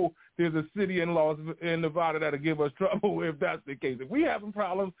know there's a city in Nevada that'll give us trouble if that's the case. If we having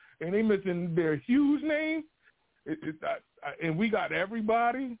problems and they missing their huge names, and we got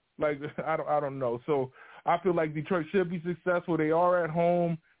everybody, like I don't know. So I feel like Detroit should be successful. They are at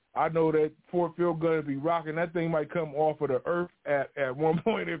home. I know that Fort Field going to be rocking. That thing might come off of the earth at one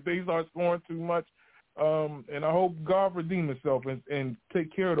point if they start scoring too much. And I hope God redeem himself and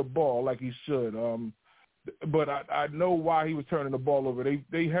take care of the ball like he should. But I know why he was turning the ball over.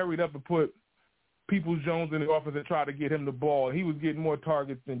 They hurried up and put Peoples-Jones in the offense and tried to get him the ball. He was getting more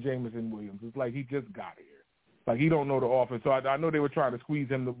targets than Jameson Williams. It's like he just got here. Like he don't know the offense. So I know they were trying to squeeze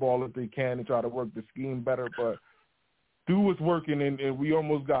him the ball if they can and try to work the scheme better. But Stu was working and we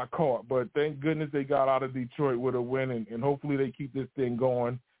almost got caught. But thank goodness they got out of Detroit with a win and hopefully they keep this thing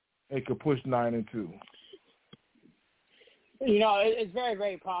going and could push 9-2. You know, it's very,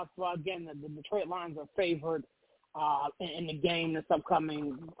 very possible. Again, the Detroit Lions are favored in the game this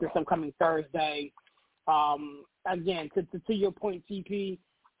upcoming Thursday. Again, to your point, TP,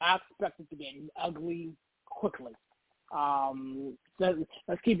 I expect it to get ugly quickly.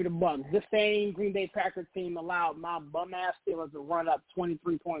 Let's keep it a buck. This same Green Bay Packers team allowed my bum-ass Steelers to run up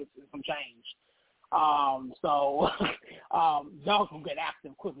 23 points and some change. So y'all can get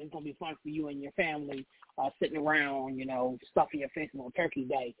active quickly. It's going to be fun for you and your family sitting around, stuffing your face on Turkey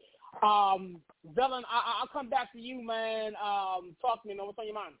Day. Dylan, I'll come back to you, man. Talk to me, man. What's on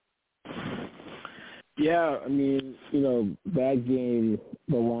your mind? Yeah, I mean, that game,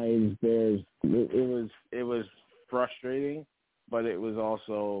 the Lions-Bears, it was frustrating, but it was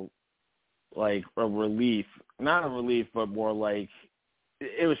also like a relief. Not a relief, but more like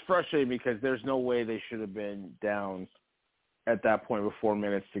it was frustrating because there's no way they should have been down at that point with 4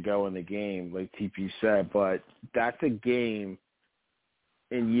 minutes to go in the game, like TP said. But that's a game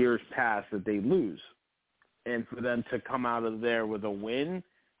in years past that they lose. And for them to come out of there with a win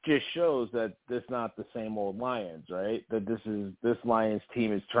just shows that this is not the same old Lions, right? That this Lions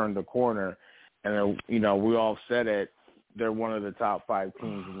team has turned the corner. And, we all said it, they're one of the top 5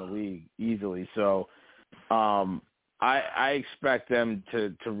 teams in the league easily. So I expect them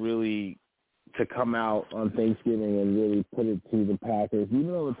to really to come out on Thanksgiving and really put it to the Packers.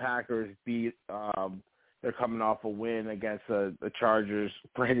 Even though the Packers beat they're coming off a win against the Chargers,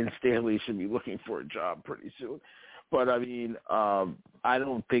 Brandon Staley should be looking for a job pretty soon. But, I mean, I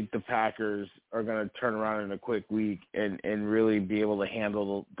don't think the Packers are going to turn around in a quick week and really be able to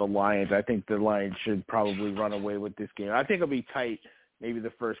handle the Lions. I think the Lions should probably run away with this game. I think it'll be tight maybe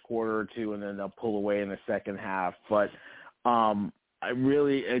the first quarter or two, and then they'll pull away in the second half. But the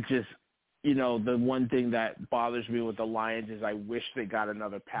one thing that bothers me with the Lions is I wish they got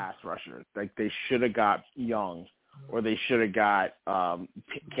another pass rusher. Like they should have got Young, or they should have got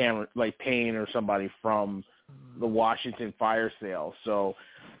Cameron, like Payne or somebody from the Washington fire sale. So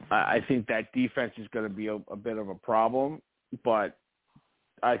I think that defense is going to be a bit of a problem, but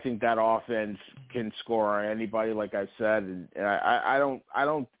I think that offense can score on anybody, like I said, and I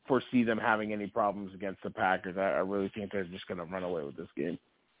don't foresee them having any problems against the Packers. I really think they're just going to run away with this game.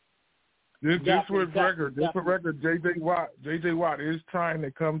 This record, J.J. Watt is trying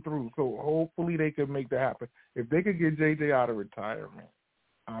to come through, so hopefully they can make that happen. If they could get J.J. out of retirement,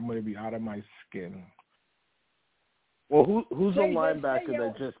 I'm going to be out of my skin. Well, who's the linebacker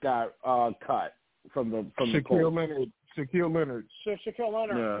that just got cut from the Shaquille Leonard. Shaquille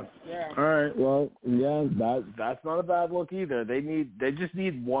Leonard. Yeah. All right. Well, yeah, that's not a bad look either. They just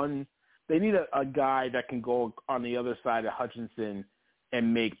need one. They need a guy that can go on the other side of Hutchinson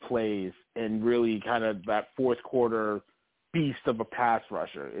and make plays and really kind of that fourth quarter beast of a pass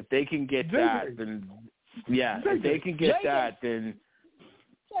rusher. If they can get that, then yeah. If they can get that, then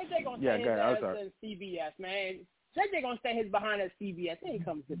JJ gonna stay his ass at CBS, man. JJ gonna stay his behind at CBS. He ain't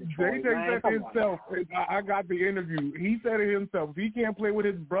coming to Detroit. JJ said himself. I got the interview. He said it himself. If he can't play with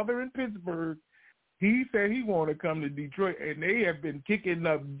his brother in Pittsburgh, he said he want to come to Detroit, and they have been kicking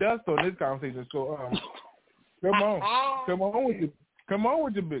up dust on this conversation. So come on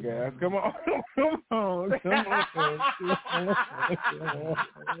with your big ass. Come on.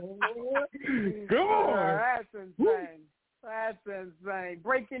 That's insane.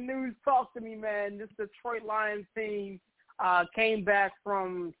 Breaking news. Talk to me, man. This Detroit Lions team came back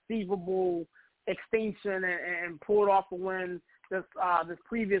from conceivable extinction and pulled off a win this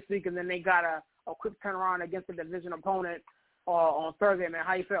previous week, and then they got a quick turnaround against a division opponent on Thursday, man.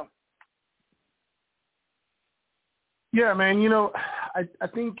 How you feel? Yeah, man. I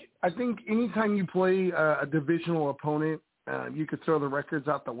think anytime you play a divisional opponent, you could throw the records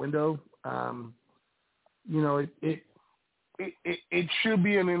out the window. It should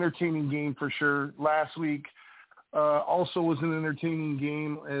be an entertaining game for sure. Last week also was an entertaining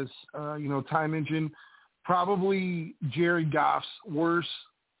game as Time Engine. Probably Jared Goff's worst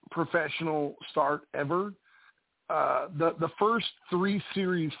professional start ever. The first 3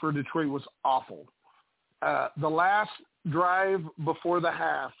 series for Detroit was awful. The last drive before the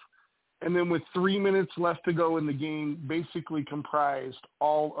half, and then with 3 minutes left to go in the game, basically comprised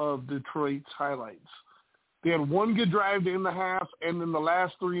all of Detroit's highlights. They had one good drive to end the half, and then the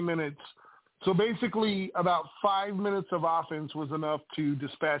last 3 minutes. So basically about 5 minutes of offense was enough to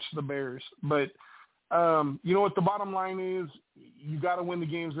dispatch the Bears. But you know what the bottom line is? You got to win the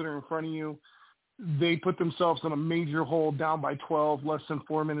games that are in front of you. They put themselves in a major hole down by 12, less than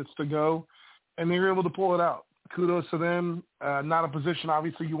 4 minutes to go, and they were able to pull it out. Kudos to them. Not a position,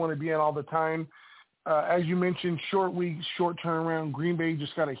 obviously, you want to be in all the time. As you mentioned, short week, short turnaround. Green Bay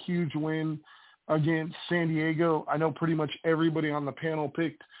just got a huge win against San Diego. I know pretty much everybody on the panel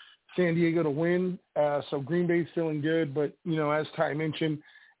picked San Diego to win. So Green Bay's feeling good. But, as Ty mentioned,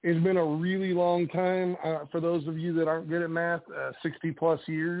 it's been a really long time, for those of you that aren't good at math, 60-plus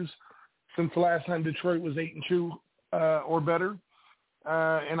years since the last time Detroit was 8-2 or better.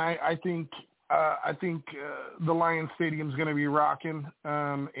 And I think the Lions Stadium's going to be rocking,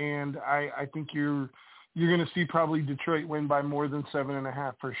 and I think you're going to see probably Detroit win by more than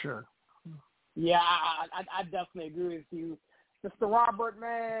 7.5 for sure. Yeah, I definitely agree with you. Mr. Robert,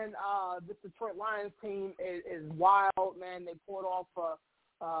 man, this Detroit Lions team is wild, man. They pulled off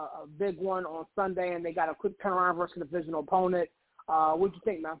a big one on Sunday, and they got a quick turnaround versus a divisional opponent. What'd you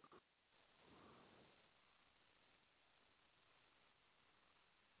think, man?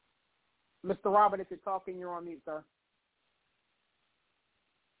 Mr. Robert, if you're talking, you're on mute, sir.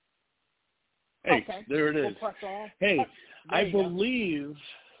 Hey, okay. There it is. We'll press on. Hey, I go. believe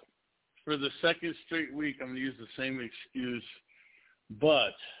for the second straight week I'm going to use the same excuse,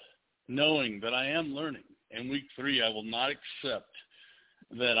 but knowing that I am learning, in week 3 I will not accept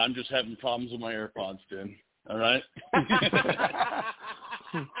that I'm just having problems with my AirPods, dude. All right?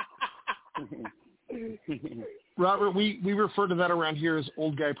 Robert, we refer to that around here as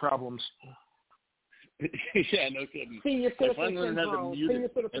old guy problems. Yeah, no kidding. I finally learned how to mute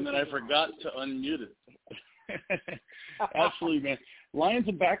it, and then I forgot to unmute it. Absolutely, man. Lions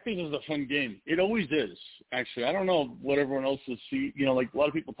and Backers is a fun game. It always is, actually. I don't know what everyone else is see. Like a lot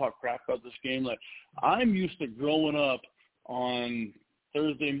of people talk crap about this game. Like I'm used to growing up on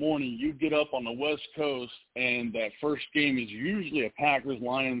Thursday morning. You get up on the West Coast, and that first game is usually a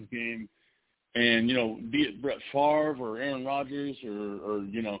Packers-Lions game. And, be it Brett Favre or Aaron Rodgers or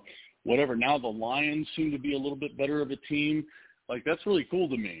whatever. Now the Lions seem to be a little bit better of a team. Like, that's really cool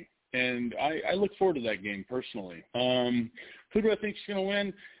to me. And I look forward to that game personally. Who do I think is going to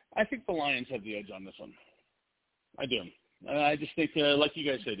win? I think the Lions have the edge on this one. I do. I just think, like you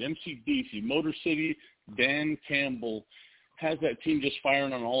guys said, MCDC, Motor City, Dan Campbell has that team just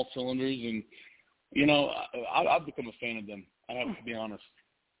firing on all cylinders. And, I've become a fan of them. I have to be honest.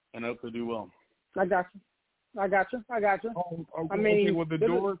 And I hope they do well. I got you. I mean, well, the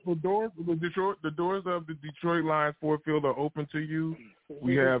doors of the Detroit Lions Ford Field are open to you.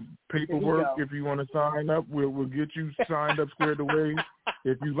 We have paperwork if you want to sign up. We'll get you signed up, squared away.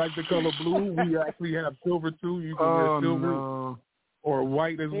 If you like the color blue, we actually have silver too. You can wear silver or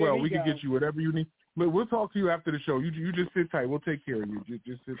white as well. We can get you whatever you need. But we'll talk to you after the show. You just sit tight. We'll take care of you.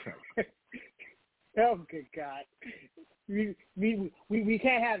 Just sit tight. Oh, good God. We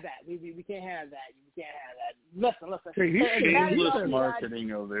can't have that. We can't have that. We can't have that. Listen. Shameless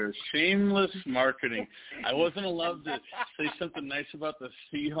marketing over there. Shameless marketing. I wasn't allowed to say something nice about the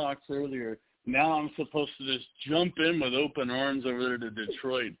Seahawks earlier. Now I'm supposed to just jump in with open arms over there to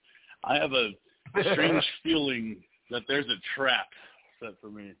Detroit. I have a strange feeling that there's a trap set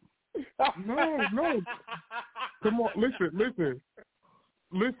for me. No. Come on, listen.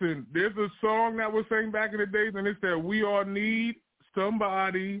 Listen, there's a song that was sang back in the days, and it said, "We all need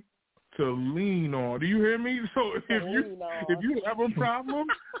somebody to lean on." Do you hear me? So if you have a problem,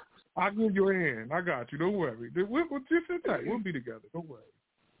 I'll give you a hand. I got you. Don't worry. We'll just sit tight. We'll be together. Don't worry.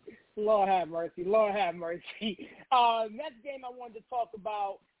 Lord have mercy. Next game I wanted to talk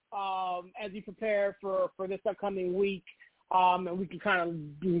about as you prepare for this upcoming week, and we can kind of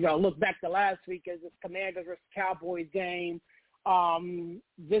look back to last week as this Commanders versus Cowboys game.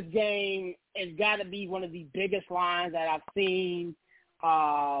 This game has got to be one of the biggest lines that I've seen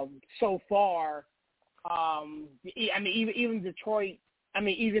so far. Even Detroit.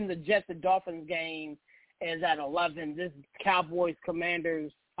 Even the Jets and Dolphins game is at 11. This Cowboys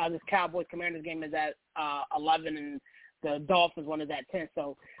Commanders game is at 11, and the Dolphins one is at 10.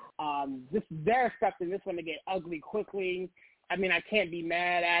 So they're expecting this one to get ugly quickly. I can't be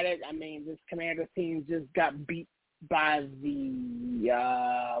mad at it. This Commanders team just got beat by the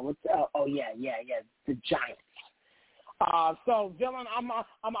the Giants. So Dylan, I'm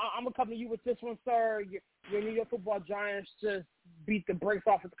gonna come to you with this one, sir. Your New York Football Giants just beat the brakes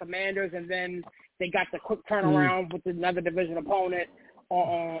off of the Commanders, and then they got the quick turnaround with another division opponent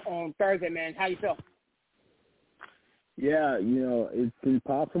on Thursday. Man, how you feel? Yeah, it's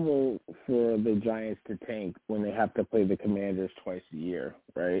impossible for the Giants to tank when they have to play the Commanders twice a year,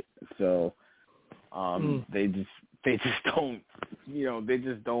 right? So they just don't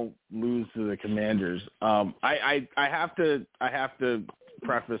lose to the Commanders. I have to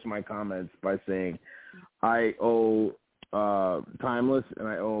preface my comments by saying I owe Timeless and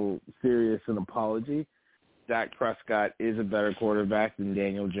I owe Sirius an apology. Dak Prescott is a better quarterback than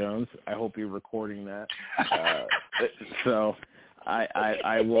Daniel Jones. I hope you're recording that. So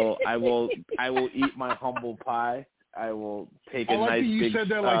I will eat my humble pie I will take a I like nice that you big. said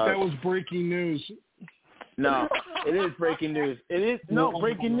that like that was breaking news. No, it is breaking news. It is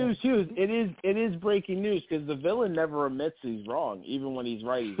breaking news, Hughes. It is breaking news because the villain never admits he's wrong, even when he's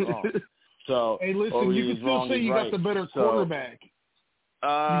right, he's wrong. So hey, listen, you can still say you got the better quarterback. You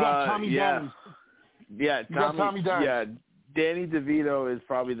got Tommy Dimes. Yeah, Tommy Dimes. Yeah, Danny DeVito is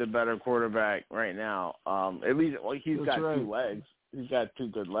probably the better quarterback right now. At least he's got 2 legs. He's got 2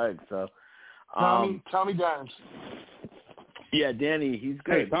 good legs. So Tommy Dimes. Yeah, Danny, he's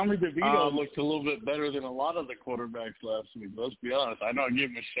good. Hey, Tommy DeVito looked a little bit better than a lot of the quarterbacks last week. Let's be honest. I know I gave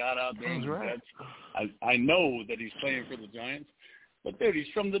him a shout-out during the Jets. I know that he's playing for the Giants. But, dude, he's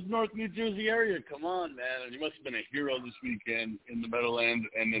from the North New Jersey area. Come on, man. And he must have been a hero this weekend in the Meadowlands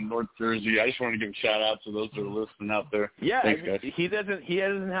and in North Jersey. I just want to give a shout-out to those that are listening out there. Yeah, thanks, guys. He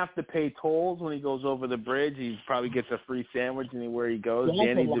doesn't have to pay tolls when he goes over the bridge. He probably gets a free sandwich anywhere he goes.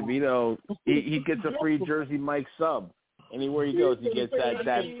 Danny DeVito, he gets a free Jersey Mike sub. Anywhere he goes, he gets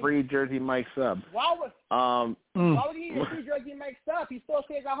that free Jersey Mike sub. Why would he get a free Jersey Mike sub? He still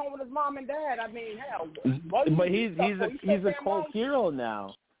stays at home with his mom and dad. I mean, hell. But he's a cult hero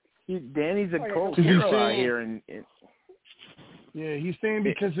now. Danny's a cult hero out here. Yeah, he's saying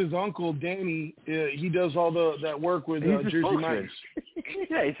because his uncle Danny, he does all that work with Jersey Mike's.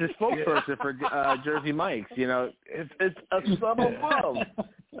 Yeah, he's a spokesperson for Jersey Mike's. You know, it's a sub above.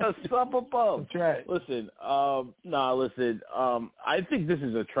 A sub above. That's right. Listen, I think this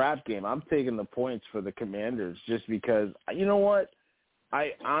is a trap game. I'm taking the points for the Commanders just because, you know what?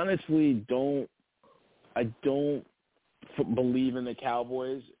 I honestly don't believe in the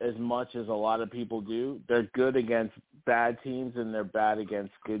Cowboys as much as a lot of people do. They're good against bad teams and they're bad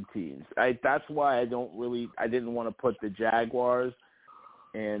against good teams. That's why I didn't want to put the Jaguars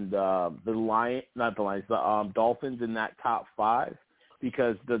and the Dolphins in that top 5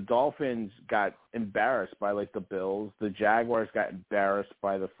 because the Dolphins got embarrassed by like the Bills, the Jaguars got embarrassed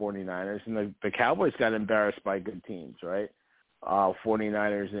by the 49ers, and the Cowboys got embarrassed by good teams, right?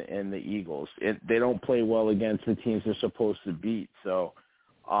 49ers and the Eagles. They don't play well against the teams they're supposed to beat. So,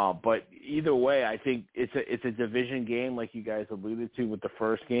 but either way, I think it's a division game, like you guys alluded to with the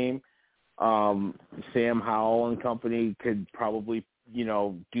first game. Sam Howell and company could probably,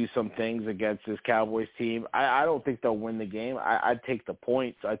 do some things against this Cowboys team. I don't think they'll win the game. I'd take the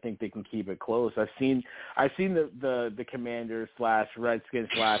points. I think they can keep it close. I've seen the Commanders / Redskins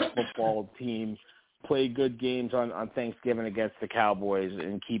 / football team play good games on Thanksgiving against the Cowboys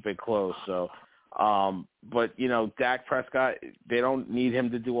and keep it close. So, but Dak Prescott, they don't need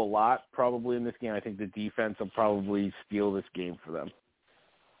him to do a lot probably in this game. I think the defense will probably steal this game for them.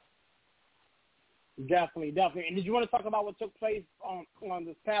 Definitely. And did you want to talk about what took place on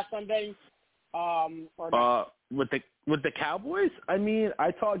this past Sunday? With the Cowboys? I mean, I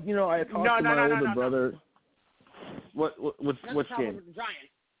talked to my older brother. What game?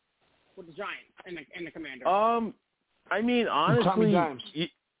 With the Giants and the Commanders. I mean, honestly,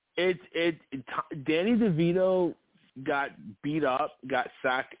 Danny DeVito got beat up, got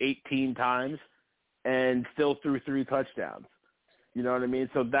sacked 18 times, and still threw 3 touchdowns. You know what I mean?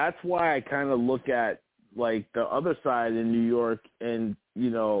 So that's why I kind of look at like the other side in New York, and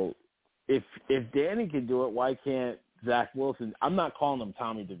if Danny can do it, why can't Zach Wilson? I'm not calling him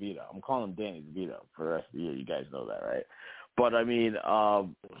Tommy DeVito. I'm calling him Danny DeVito for the rest of the year. You guys know that, right? But I mean,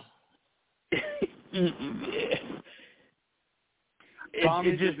 Tommy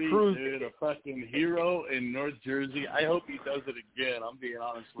it just DeVito, proves dude, a fucking hero in North Jersey. I hope he does it again. I'm being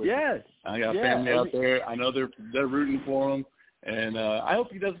honest with you. Yes. I got family out there. I know they're rooting for him, and I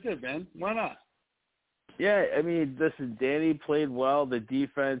hope he does good, man. Why not? Yeah, I mean, listen, Danny played well. The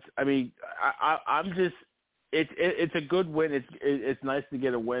defense. I mean, I'm just. It's a good win. It's nice to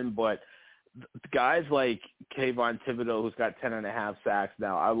get a win, but guys like Kayvon Thibodeau, who's got 10.5 sacks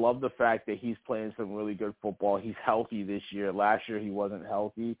now, I love the fact that he's playing some really good football. He's healthy this year. Last year he wasn't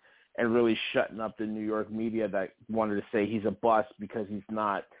healthy, and really shutting up the New York media that wanted to say he's a bust because he's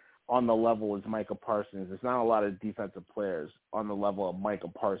not on the level as Micah Parsons. There's not a lot of defensive players on the level of Micah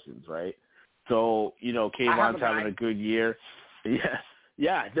Parsons, right? So, Kayvon's having a good year.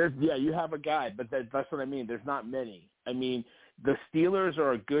 Yeah, you have a guy, but that's what I mean. There's not many. I mean, the Steelers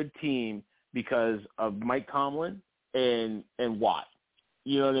are a good team because of Mike Tomlin and Watt.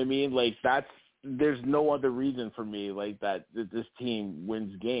 You know what I mean? Like there's no other reason for me like that this team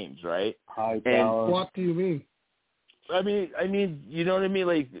wins games, right? What do you mean? I mean, you know what I mean?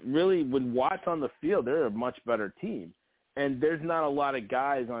 Like really, when Watt's on the field, they're a much better team, and there's not a lot of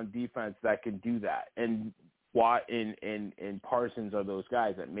guys on defense that can do that. And Watt and Parsons are those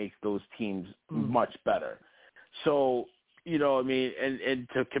guys that make those teams much better. So you know what I mean? And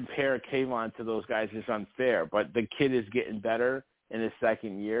to compare Kayvon to those guys is unfair. But the kid is getting better in his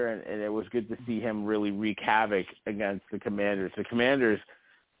second year, and it was good to see him really wreak havoc against the Commanders. The Commanders,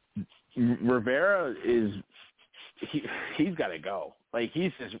 Rivera he's got to go. Like,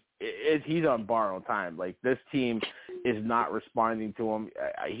 he's on borrowed time. Like, this team is not responding to him.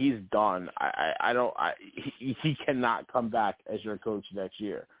 He's done. He cannot come back as your coach next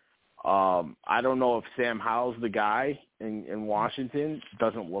year. I don't know if Sam Howell's the guy in Washington.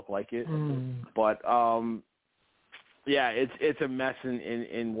 Doesn't look like it. But yeah, it's a mess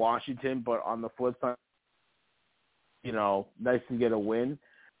in Washington. But on the flip side, you know, nice to get a win.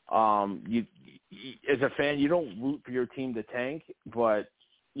 You as a fan, you don't root for your team to tank, but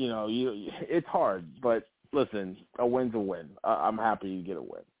you know, it's hard. But listen, a win's a win. I'm happy you get a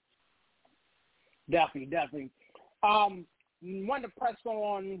win. Definitely. Wanted to press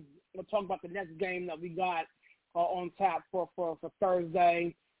on. We'll talk about the next game that we got on tap for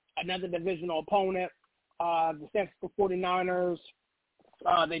Thursday. Another divisional opponent, the San Francisco 49ers.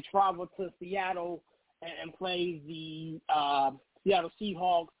 They travel to Seattle and play the Seattle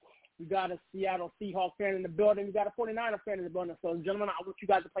Seahawks. We got a Seattle Seahawks fan in the building. We got a 49er fan in the building. So, gentlemen, I want you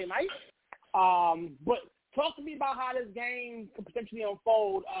guys to play nice. But talk to me about how this game could potentially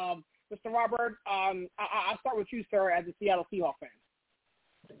unfold. Mr. Robert, I'll start with you, sir, as a Seattle Seahawks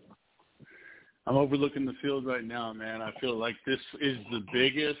fan. I'm overlooking the field right now, man. I feel like this is the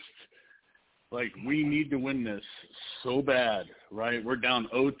biggest, like, we need to win this so bad, right? We're down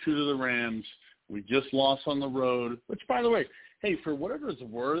 0-2 to the Rams. We just lost on the road, which, by the way, hey, for whatever it's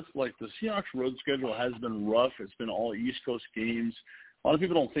worth, like, the Seahawks road schedule has been rough. It's been all East Coast games. A lot of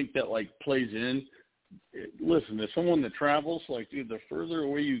people don't think that, like, plays in. Listen, as someone that travels, like, dude, the further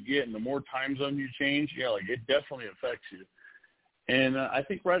away you get and the more time zone you change, yeah, like, it definitely affects you. And I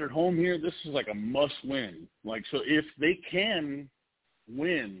think right at home here, this is like a must-win. Like, so if they can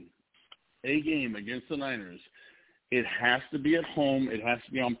win a game against the Niners, it has to be at home, it has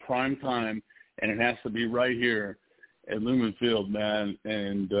to be on prime time, and it has to be right here at Lumen Field, man.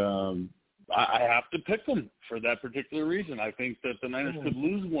 And I have to pick them for that particular reason. I think that the Niners could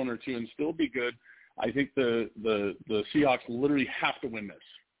lose one or two and still be good. I think the Seahawks literally have to win this.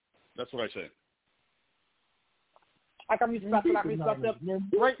 That's what I say. I can respect that.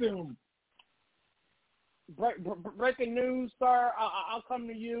 Breaking news, sir. I'll come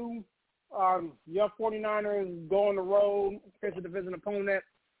to you. Your 49ers go on the road, face a division opponent.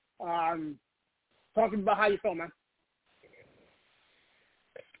 Talking about how you feel, man.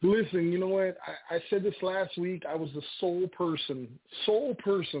 Listen, you know what? I said this last week. I was the sole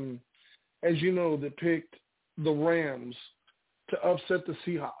person, as you know, that picked the Rams to upset the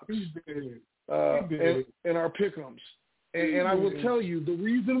Seahawks and our pick'ems. And I will tell you the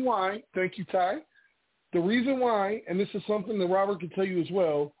reason why. Thank you, Ty. The reason why, and this is something that Robert can tell you as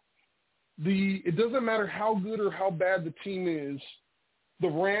well. It doesn't matter how good or how bad the team is. The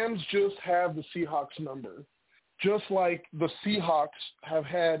Rams just have the Seahawks number, just like the Seahawks have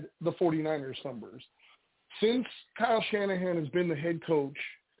had the 49ers numbers. Since Kyle Shanahan has been the head coach,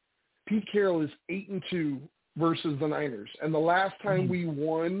 Pete Carroll is 8-2 versus the Niners. And the last time we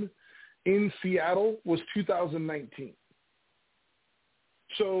won in Seattle was 2019.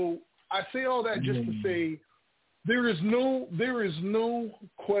 So I say all that just to say there is no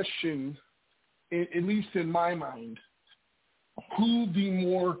question, at least in my mind, who the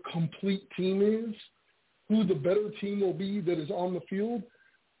more complete team is, who the better team will be that is on the field.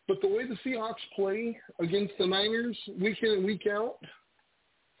 But the way the Seahawks play against the Niners week in and week out,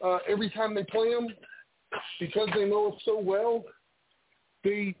 every time they play them, because they know it so well,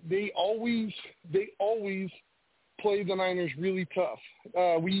 they always play the Niners really tough.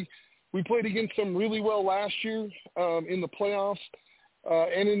 We played against them really well last year in the playoffs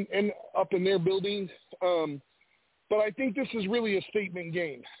and up in their building. But I think this is really a statement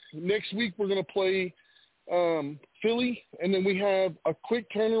game. Next week we're going to play Philly, and then we have a quick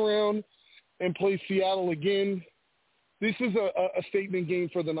turnaround and play Seattle again. This is a statement game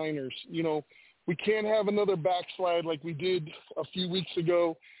for the Niners. You know, we can't have another backslide like we did a few weeks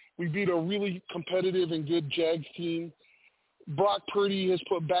ago. We beat a really competitive and good Jags team. Brock Purdy has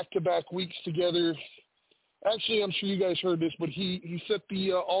put back-to-back weeks together. Actually, I'm sure you guys heard this, but he set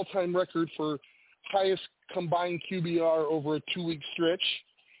the all-time record for highest combined QBR over a 2-week stretch.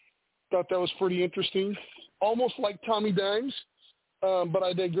 Thought that was pretty interesting. Almost like Tommy Dimes, but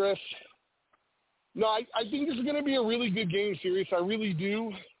I digress. No, I think this is going to be a really good game series. I really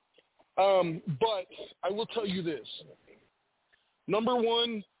do. But I will tell you this. Number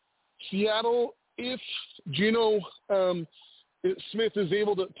one, Seattle, if Geno Smith is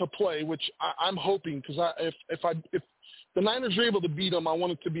able to play, which I'm hoping, because if the Niners are able to beat them, I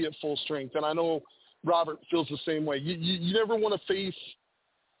want it to be at full strength. And I know Robert feels the same way. You never want to face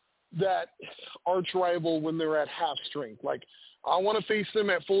that arch rival when they're at half strength. Like, I want to face them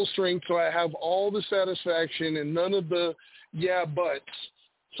at full strength so I have all the satisfaction and none of the buts.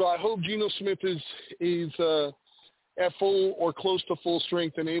 So I hope Geno Smith is at full or close to full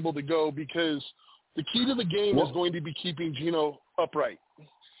strength and able to go, because the key to the game is going to be keeping Geno upright.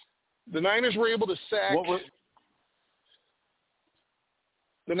 The Niners were able to sack.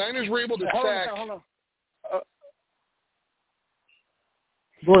 The Niners were able to sack. Hold on.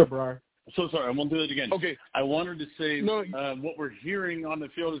 Go ahead, Brian. So sorry, I won't do it again. Okay. I wanted to say what we're hearing on the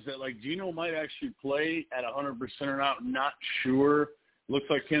field is that, like, Geno might actually play at 100% or not. Not sure. Looks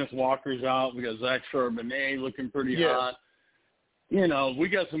like Kenneth Walker's out. We got Zach Charbonnet looking pretty hot. You know, we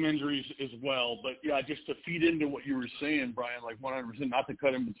got some injuries as well. But, yeah, just to feed into what you were saying, Brian, like 100%, not to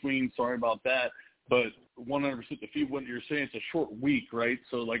cut in between, sorry about that, but 100% to feed what you're saying. It's a short week, right?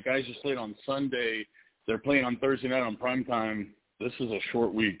 So, like, guys just played on Sunday. They're playing on Thursday night on primetime. This is a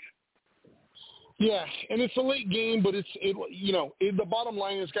short week. Yeah, and it's a late game, but the bottom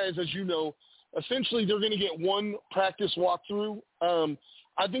line is, guys, as you know, essentially they're going to get one practice walkthrough.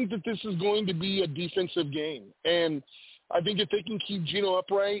 I think that this is going to be a defensive game, and I think if they can keep Geno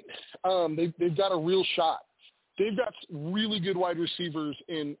upright, they've got a real shot. They've got really good wide receivers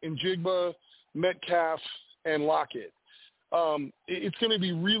in Jigba, Metcalf, and Lockett. It's going to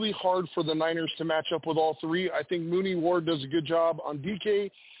be really hard for the Niners to match up with all three. I think Mooney Ward does a good job on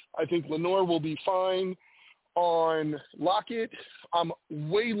DK. I think Lenore will be fine on Lockett. I'm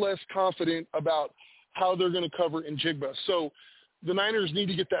way less confident about how they're going to cover in Jigba. So the Niners need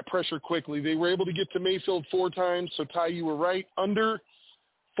to get that pressure quickly. They were able to get to Mayfield 4 times, so Ty, you were right, under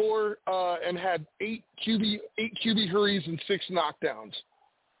 4, and had 8 QB hurries and 6 knockdowns.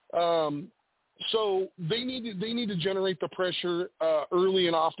 So they need to generate the pressure early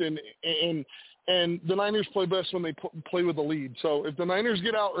and often, and the Niners play best when they play with the lead. So if the Niners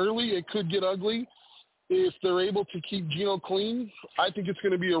get out early, it could get ugly. If they're able to keep Geno clean, I think it's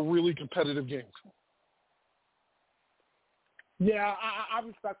going to be a really competitive game. Yeah, I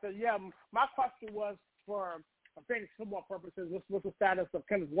respect that. Yeah, my question was for fantasy football purposes, what's the status of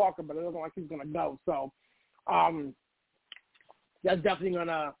Kenneth Walker, but it doesn't look like he's going to go. So that's definitely going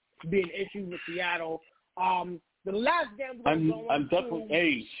to be an issue with Seattle. The last game I'm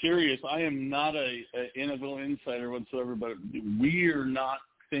definitely serious. I am not a NFL insider whatsoever, but we're not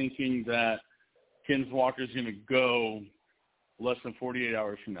thinking that Kenneth Walker's going to go less than 48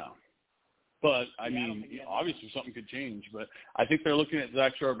 hours from now. But, I mean, obviously something could change. But I think they're looking at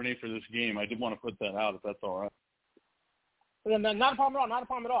Zach Charbonnet for this game. I did want to put that out, if that's all right. Not a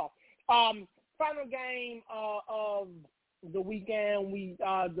problem at all. Final game of the weekend,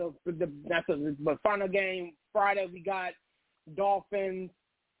 but final game Friday, we got Dolphins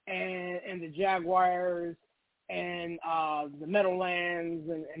and the Jaguars and the Meadowlands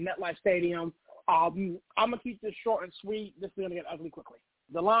and MetLife Stadium. I'm going to keep this short and sweet. This is going to get ugly quickly.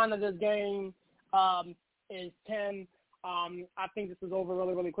 The line of this game is 10. I think this is over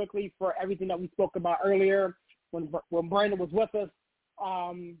really, really quickly for everything that we spoke about earlier when Brandon was with us.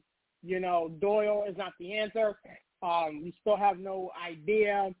 Doyle is not the answer. We still have no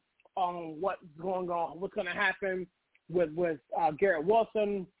idea on what's going to happen with Garrett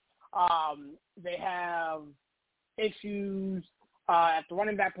Wilson. They have issues at the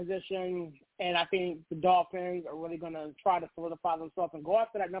running back position, and I think the Dolphins are really going to try to solidify themselves and go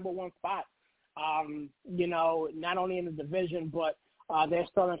after that number 1 spot. Not only in the division, but they're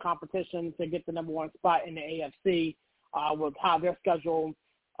still in competition to get the number 1 spot in the AFC with how their schedule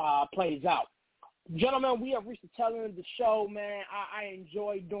plays out. Gentlemen, we have reached the tail end of the show, man. I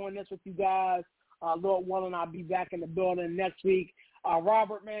enjoy doing this with you guys. Lord willing, I'll be back in the building next week.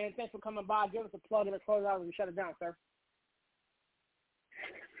 Robert, man, thanks for coming by. Give us a plug and a close out and we shut it down, sir.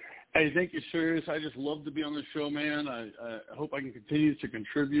 Hey, thank you, serious. I just love to be on the show, man. I hope I can continue to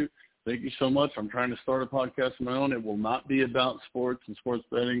contribute. Thank you so much. I'm trying to start a podcast of my own. It will not be about sports and sports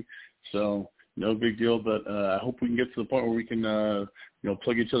betting, so no big deal. But I hope we can get to the point where we can,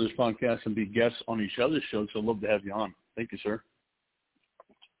 plug each other's podcasts and be guests on each other's shows. So I'd love to have you on. Thank you, sir.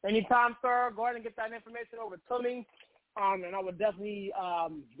 Anytime, sir. Go ahead and get that information over to me. And I would definitely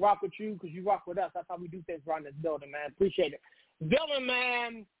rock with you because you rock with us. That's how we do things around this building, man. Appreciate it. Dylan,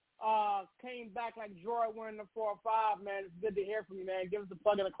 man, came back like Joy wearing the 4 or 5, man. It's good to hear from you, man. Give us a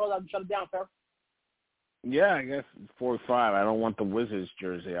plug and a close out and shut it down, sir. Yeah, I guess 4 or 5. I don't want the Wizards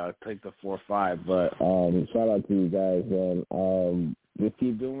jersey. I'll take the 4 or 5. But shout out to you guys, man. Just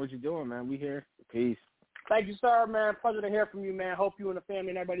keep doing what you're doing, man. We here. Peace. Thank you, sir, man. Pleasure to hear from you, man. Hope you and the family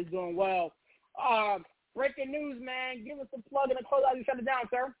and everybody's doing well. Breaking news, man. Give us a plug and a close out and shut it down,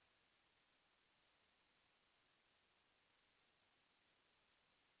 sir.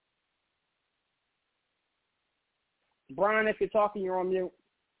 Brian, if you're talking, you're on mute.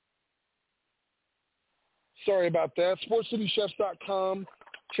 Sorry about that. SportsCityChefs.com.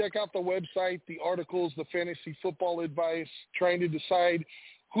 Check out the website, the articles, the fantasy football advice, trying to decide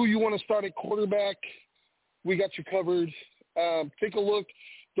who you want to start at quarterback. We got you covered. Take a look.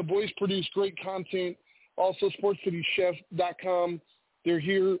 The boys produce great content. Also, SportsCityChefs.com. They're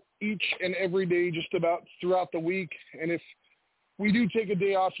here each and every day just about throughout the week. And if we do take a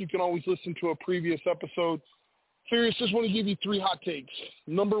day off, you can always listen to a previous episode. Furious, just want to give you 3 hot takes.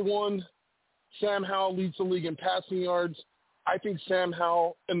 Number 1, Sam Howell leads the league in passing yards. I think Sam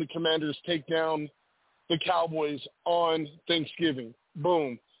Howell and the Commanders take down the Cowboys on Thanksgiving.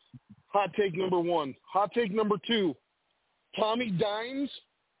 Boom. Hot take number 1. Hot take number 2, Tommy Dimes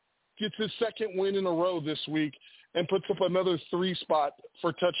gets his second win in a row this week and puts up another 3 spot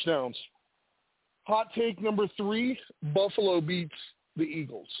for touchdowns. Hot take number 3, Buffalo beats the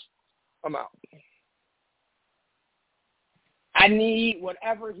Eagles. I'm out. I need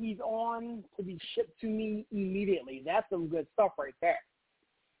whatever he's on to be shipped to me immediately. That's some good stuff right there.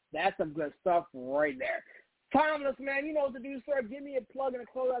 That's some good stuff right there. Timeless, man, you know what to do, sir. Give me a plug and a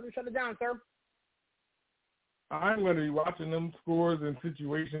close out and shut it down, sir. I'm going to be watching them scores and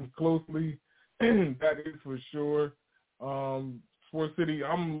situations closely. That is for sure. Sports City,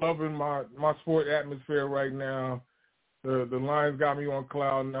 I'm loving my sport atmosphere right now. The Lions got me on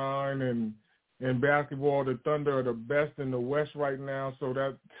cloud 9, and in basketball, the Thunder are the best in the West right now. So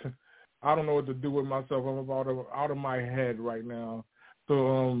that I don't know what to do with myself. I'm about out of my head right now.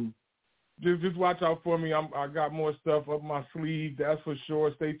 So just watch out for me. I got more stuff up my sleeve, that's for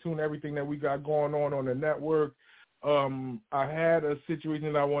sure. Stay tuned to everything that we got going on the network. I had a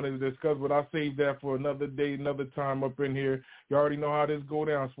situation that I wanted to discuss, but I'll save that for another day, another time up in here. You already know how this go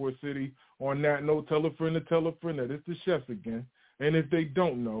down, Sports City. On that note, tell a friend that it's the chefs again. And if they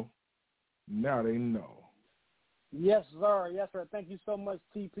don't know, now they know. Yes, sir. Yes, sir. Thank you so much,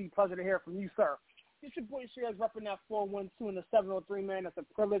 TP. Pleasure to hear from you, sir. It's your boy Shares repping that 412 and the 703, man. It's a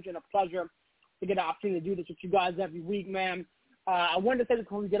privilege and a pleasure to get an opportunity to do this with you guys every week, man. I wanted to say this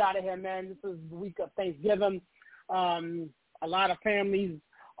before we get out of here, man. This is the week of Thanksgiving. A lot of families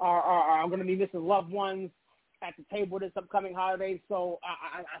are going to be missing loved ones at the table this upcoming holiday. So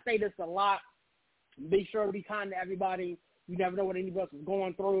I say this a lot. Be sure to be kind to everybody. You never know what anybody else is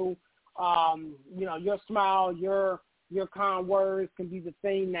going through. Your smile, your kind words can be the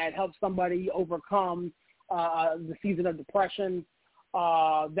thing that helps somebody overcome the season of depression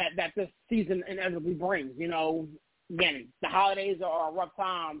that this season inevitably brings. Again, the holidays are a rough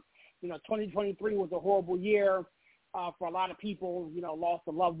time. 2023 was a horrible year for a lot of people, lost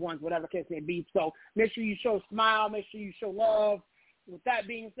of loved ones, whatever case may be. So make sure you show a smile, make sure you show love. With that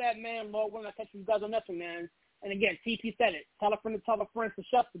being said, man, Lord willing, I'll catch you guys on this one, man. And again, TP said it. Tell a friend to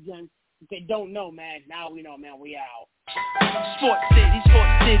chefs again. If they don't know, man, now we know, man, we out. Sports City,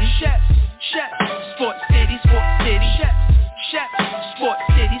 chefs, Sports City, chefs, Sports City, chefs, Sports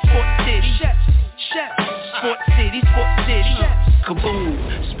City, chefs. Kaboom,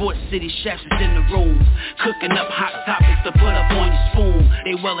 Sports City chefs is in the room, cooking up hot topics to put up on your spoon.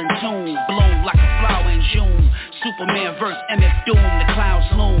 They well in tune, bloom like a flower in June. Superman verse MF Doom, the clouds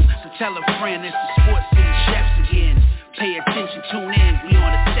loom. So tell a friend it's the Sports City chefs again. Pay attention, tune in, we on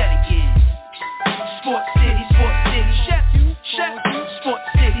the set again. Sports City, chefs, Sports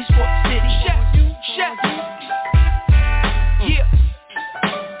City, chefs. Yeah.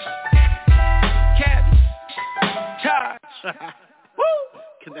 Cabby. Woo!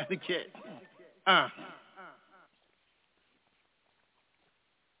 Connecticut.